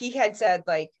like he had said,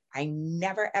 like, I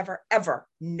never, ever, ever,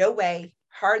 no way,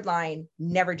 hard line,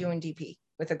 never doing DP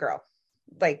with a girl.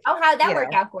 Like, oh, how'd that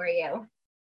work out for you?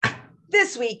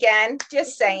 This weekend,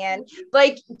 just saying.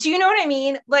 Like, do you know what I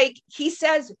mean? Like, he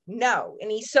says no,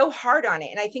 and he's so hard on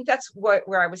it. And I think that's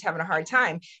where I was having a hard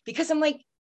time, because I'm like,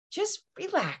 just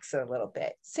relax a little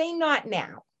bit. Say not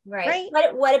now. Right.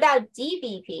 What about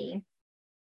DVP?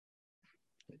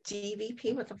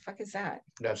 DVP? What the fuck is that?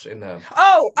 That's in the.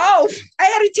 Oh, I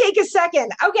had to take a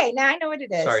second. Okay, now I know what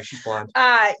it is. Sorry, she's blonde.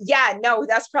 Yeah, no,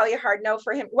 that's probably a hard no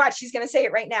for him. Watch, she's gonna say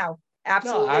it right now.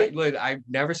 Absolutely. No, I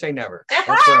never say never. That's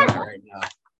where I'm at right now.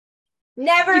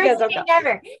 Never say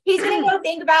never. He's gonna go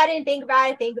think about it.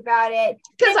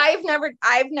 Because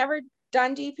I've never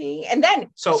done DP, and then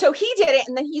so he did it,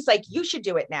 and then he's like, you should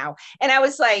do it now, and I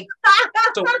was like,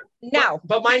 no.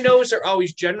 But my no's are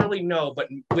always generally no, but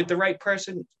with the right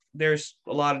person, there's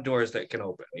a lot of doors that can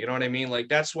open. You know what I mean? Like,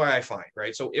 that's why I find,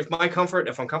 right? So if I'm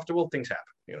comfortable, things happen,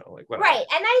 like whatever. Right.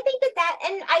 And I think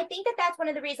that that's one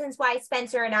of the reasons why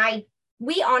Spencer and I,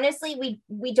 we honestly,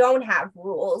 we don't have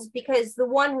rules, because the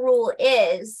one rule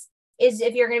is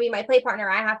if you're going to be my play partner,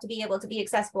 I have to be able to be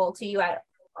accessible to you at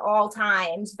all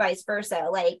times, vice versa.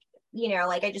 Like,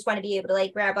 like, I just want to be able to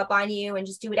like grab up on you and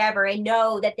just do whatever. I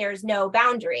know that there's no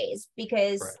boundaries,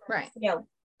 because,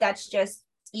 that's just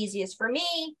easiest for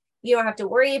me. You don't have to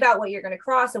worry about what you're going to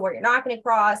cross and what you're not going to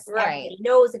cross. Right. Everybody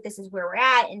knows that this is where we're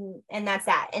at, and that's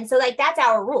that. And so like, that's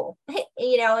our rule,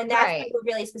 and that's why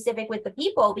we're really specific with the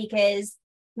people, because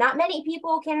not many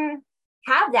people can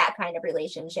have that kind of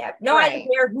relationship. No, I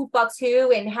don't care who fucks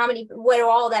who and what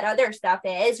all that other stuff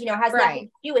is, has nothing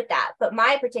to do with that. But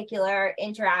my particular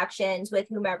interactions with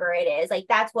whomever it is, like,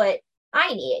 that's what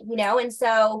I need, and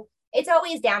so it's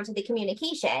always down to the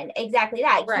communication. Exactly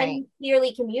that. Can you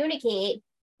clearly communicate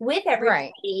with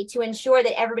everybody to ensure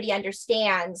that everybody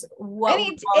understands what.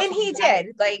 And he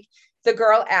did. Like, the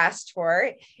girl asked for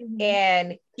it,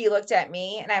 and he looked at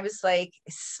me, and I was like,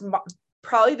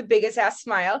 probably the biggest ass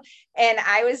smile, and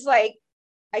I was like,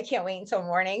 I can't wait until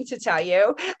morning to tell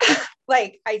you.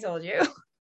 Like, I told you.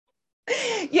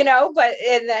 But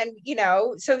and then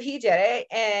so he did it,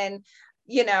 and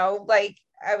like,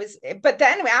 I was, but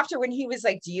then after, when he was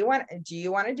like, do you want to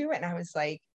do it, and I was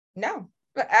like, no.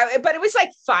 But it was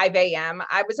like 5 a.m.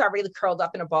 I was already curled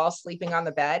up in a ball, sleeping on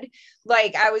the bed.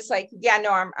 Like, I was like, yeah,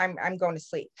 no, I'm going to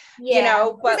sleep. But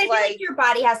I feel like your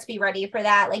body has to be ready for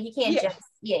that. Like, you can't just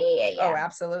Oh,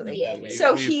 absolutely. Yeah.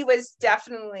 So he was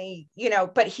definitely,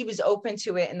 but he was open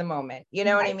to it in the moment. You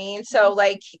know what I mean? So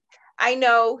like, I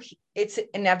know it's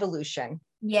an evolution.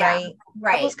 Yeah.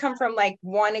 Right. Couples come from like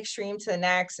one extreme to the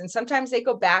next, and sometimes they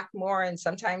go back more, and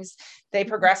sometimes they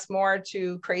progress more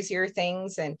to crazier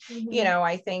things. And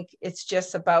I think it's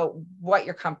just about what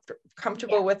you're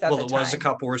comfortable with at the time. Well, it was a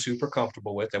couple we're super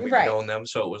comfortable with, and we've known them,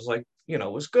 so it was like,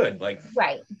 it was good. Like,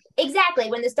 right,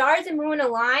 exactly. When the stars and moon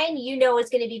align, it's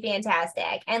going to be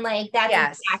fantastic, and like,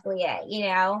 that's exactly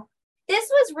it. This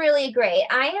was really great.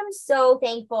 I am so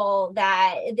thankful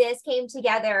that this came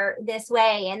together this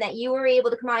way, and that you were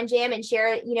able to come on Jam and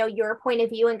share, your point of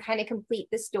view and kind of complete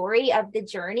the story of the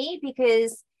journey,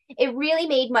 because it really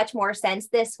made much more sense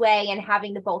this way, and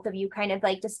having the both of you kind of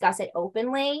like discuss it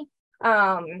openly.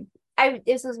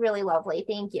 This was really lovely.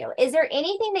 Thank you. Is there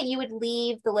anything that you would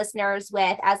leave the listeners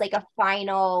with as like a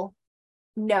final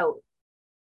note?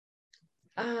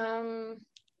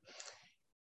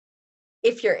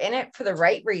 If you're in it for the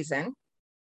right reason,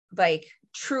 like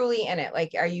truly in it,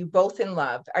 like, are you both in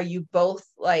love? Are you both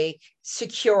like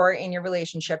secure in your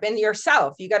relationship and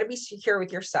yourself? You got to be secure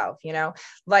with yourself,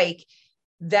 like,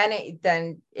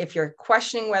 then if you're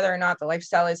questioning whether or not the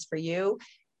lifestyle is for you,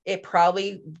 it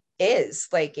probably is.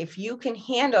 Like, if you can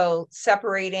handle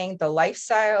separating the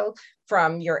lifestyle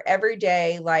from your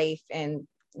everyday life and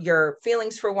your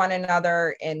feelings for one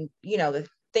another, and, you know, the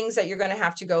things that you're going to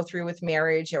have to go through with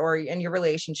marriage or in your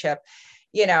relationship,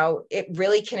 you know, it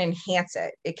really can enhance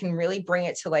it. It can really bring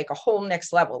it to like a whole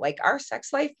next level. Like, our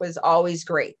sex life was always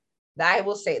great. I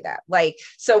will say that. Like,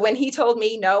 so when he told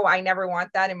me, no, I never want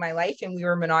that in my life, and we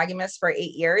were monogamous for 8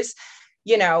 years,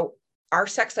 you know, our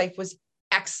sex life was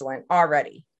excellent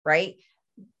already, right?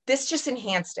 This just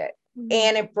enhanced it.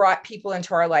 And it brought people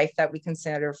into our life that we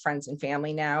consider friends and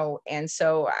family now. And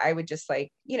so I would just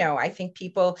like, you know, I think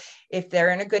people, if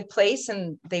they're in a good place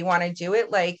and they want to do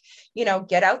it, like, you know,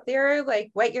 get out there, like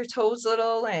wet your toes a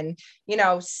little and, you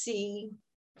know, see,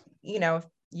 you know, if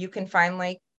you can find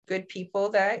like good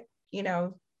people that, you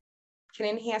know, can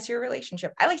enhance your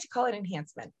relationship. I like to call it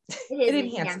enhancement. It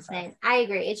is enhancement. I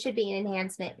agree. It should be an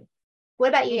enhancement. What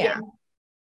about you, Jim?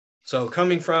 So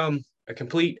coming from a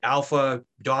complete alpha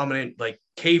dominant, like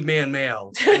caveman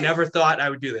male, I never thought I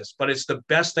would do this, but it's the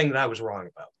best thing that I was wrong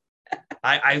about.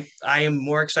 I am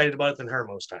more excited about it than her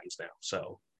most times now.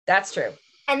 So that's true.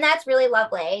 And that's really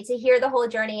lovely to hear the whole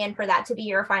journey and for that to be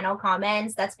your final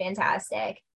comments. That's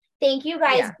fantastic. Thank you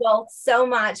guys both so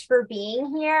much for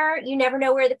being here. You never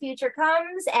know where the future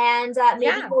comes, and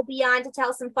maybe we'll be on to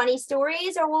tell some funny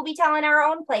stories, or we'll be telling our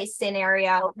own place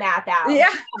scenario map out.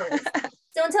 Yeah.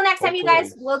 So until next time, you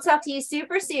guys, we'll talk to you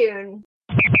super soon.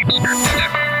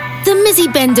 The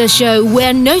Mizzy Bender Show,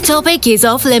 where no topic is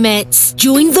off limits.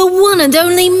 Join the one and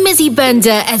only Mizzy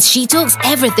Bender as she talks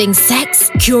everything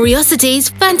sex, curiosities,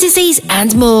 fantasies,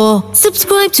 and more.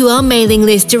 Subscribe to our mailing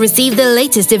list to receive the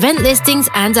latest event listings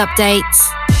and updates.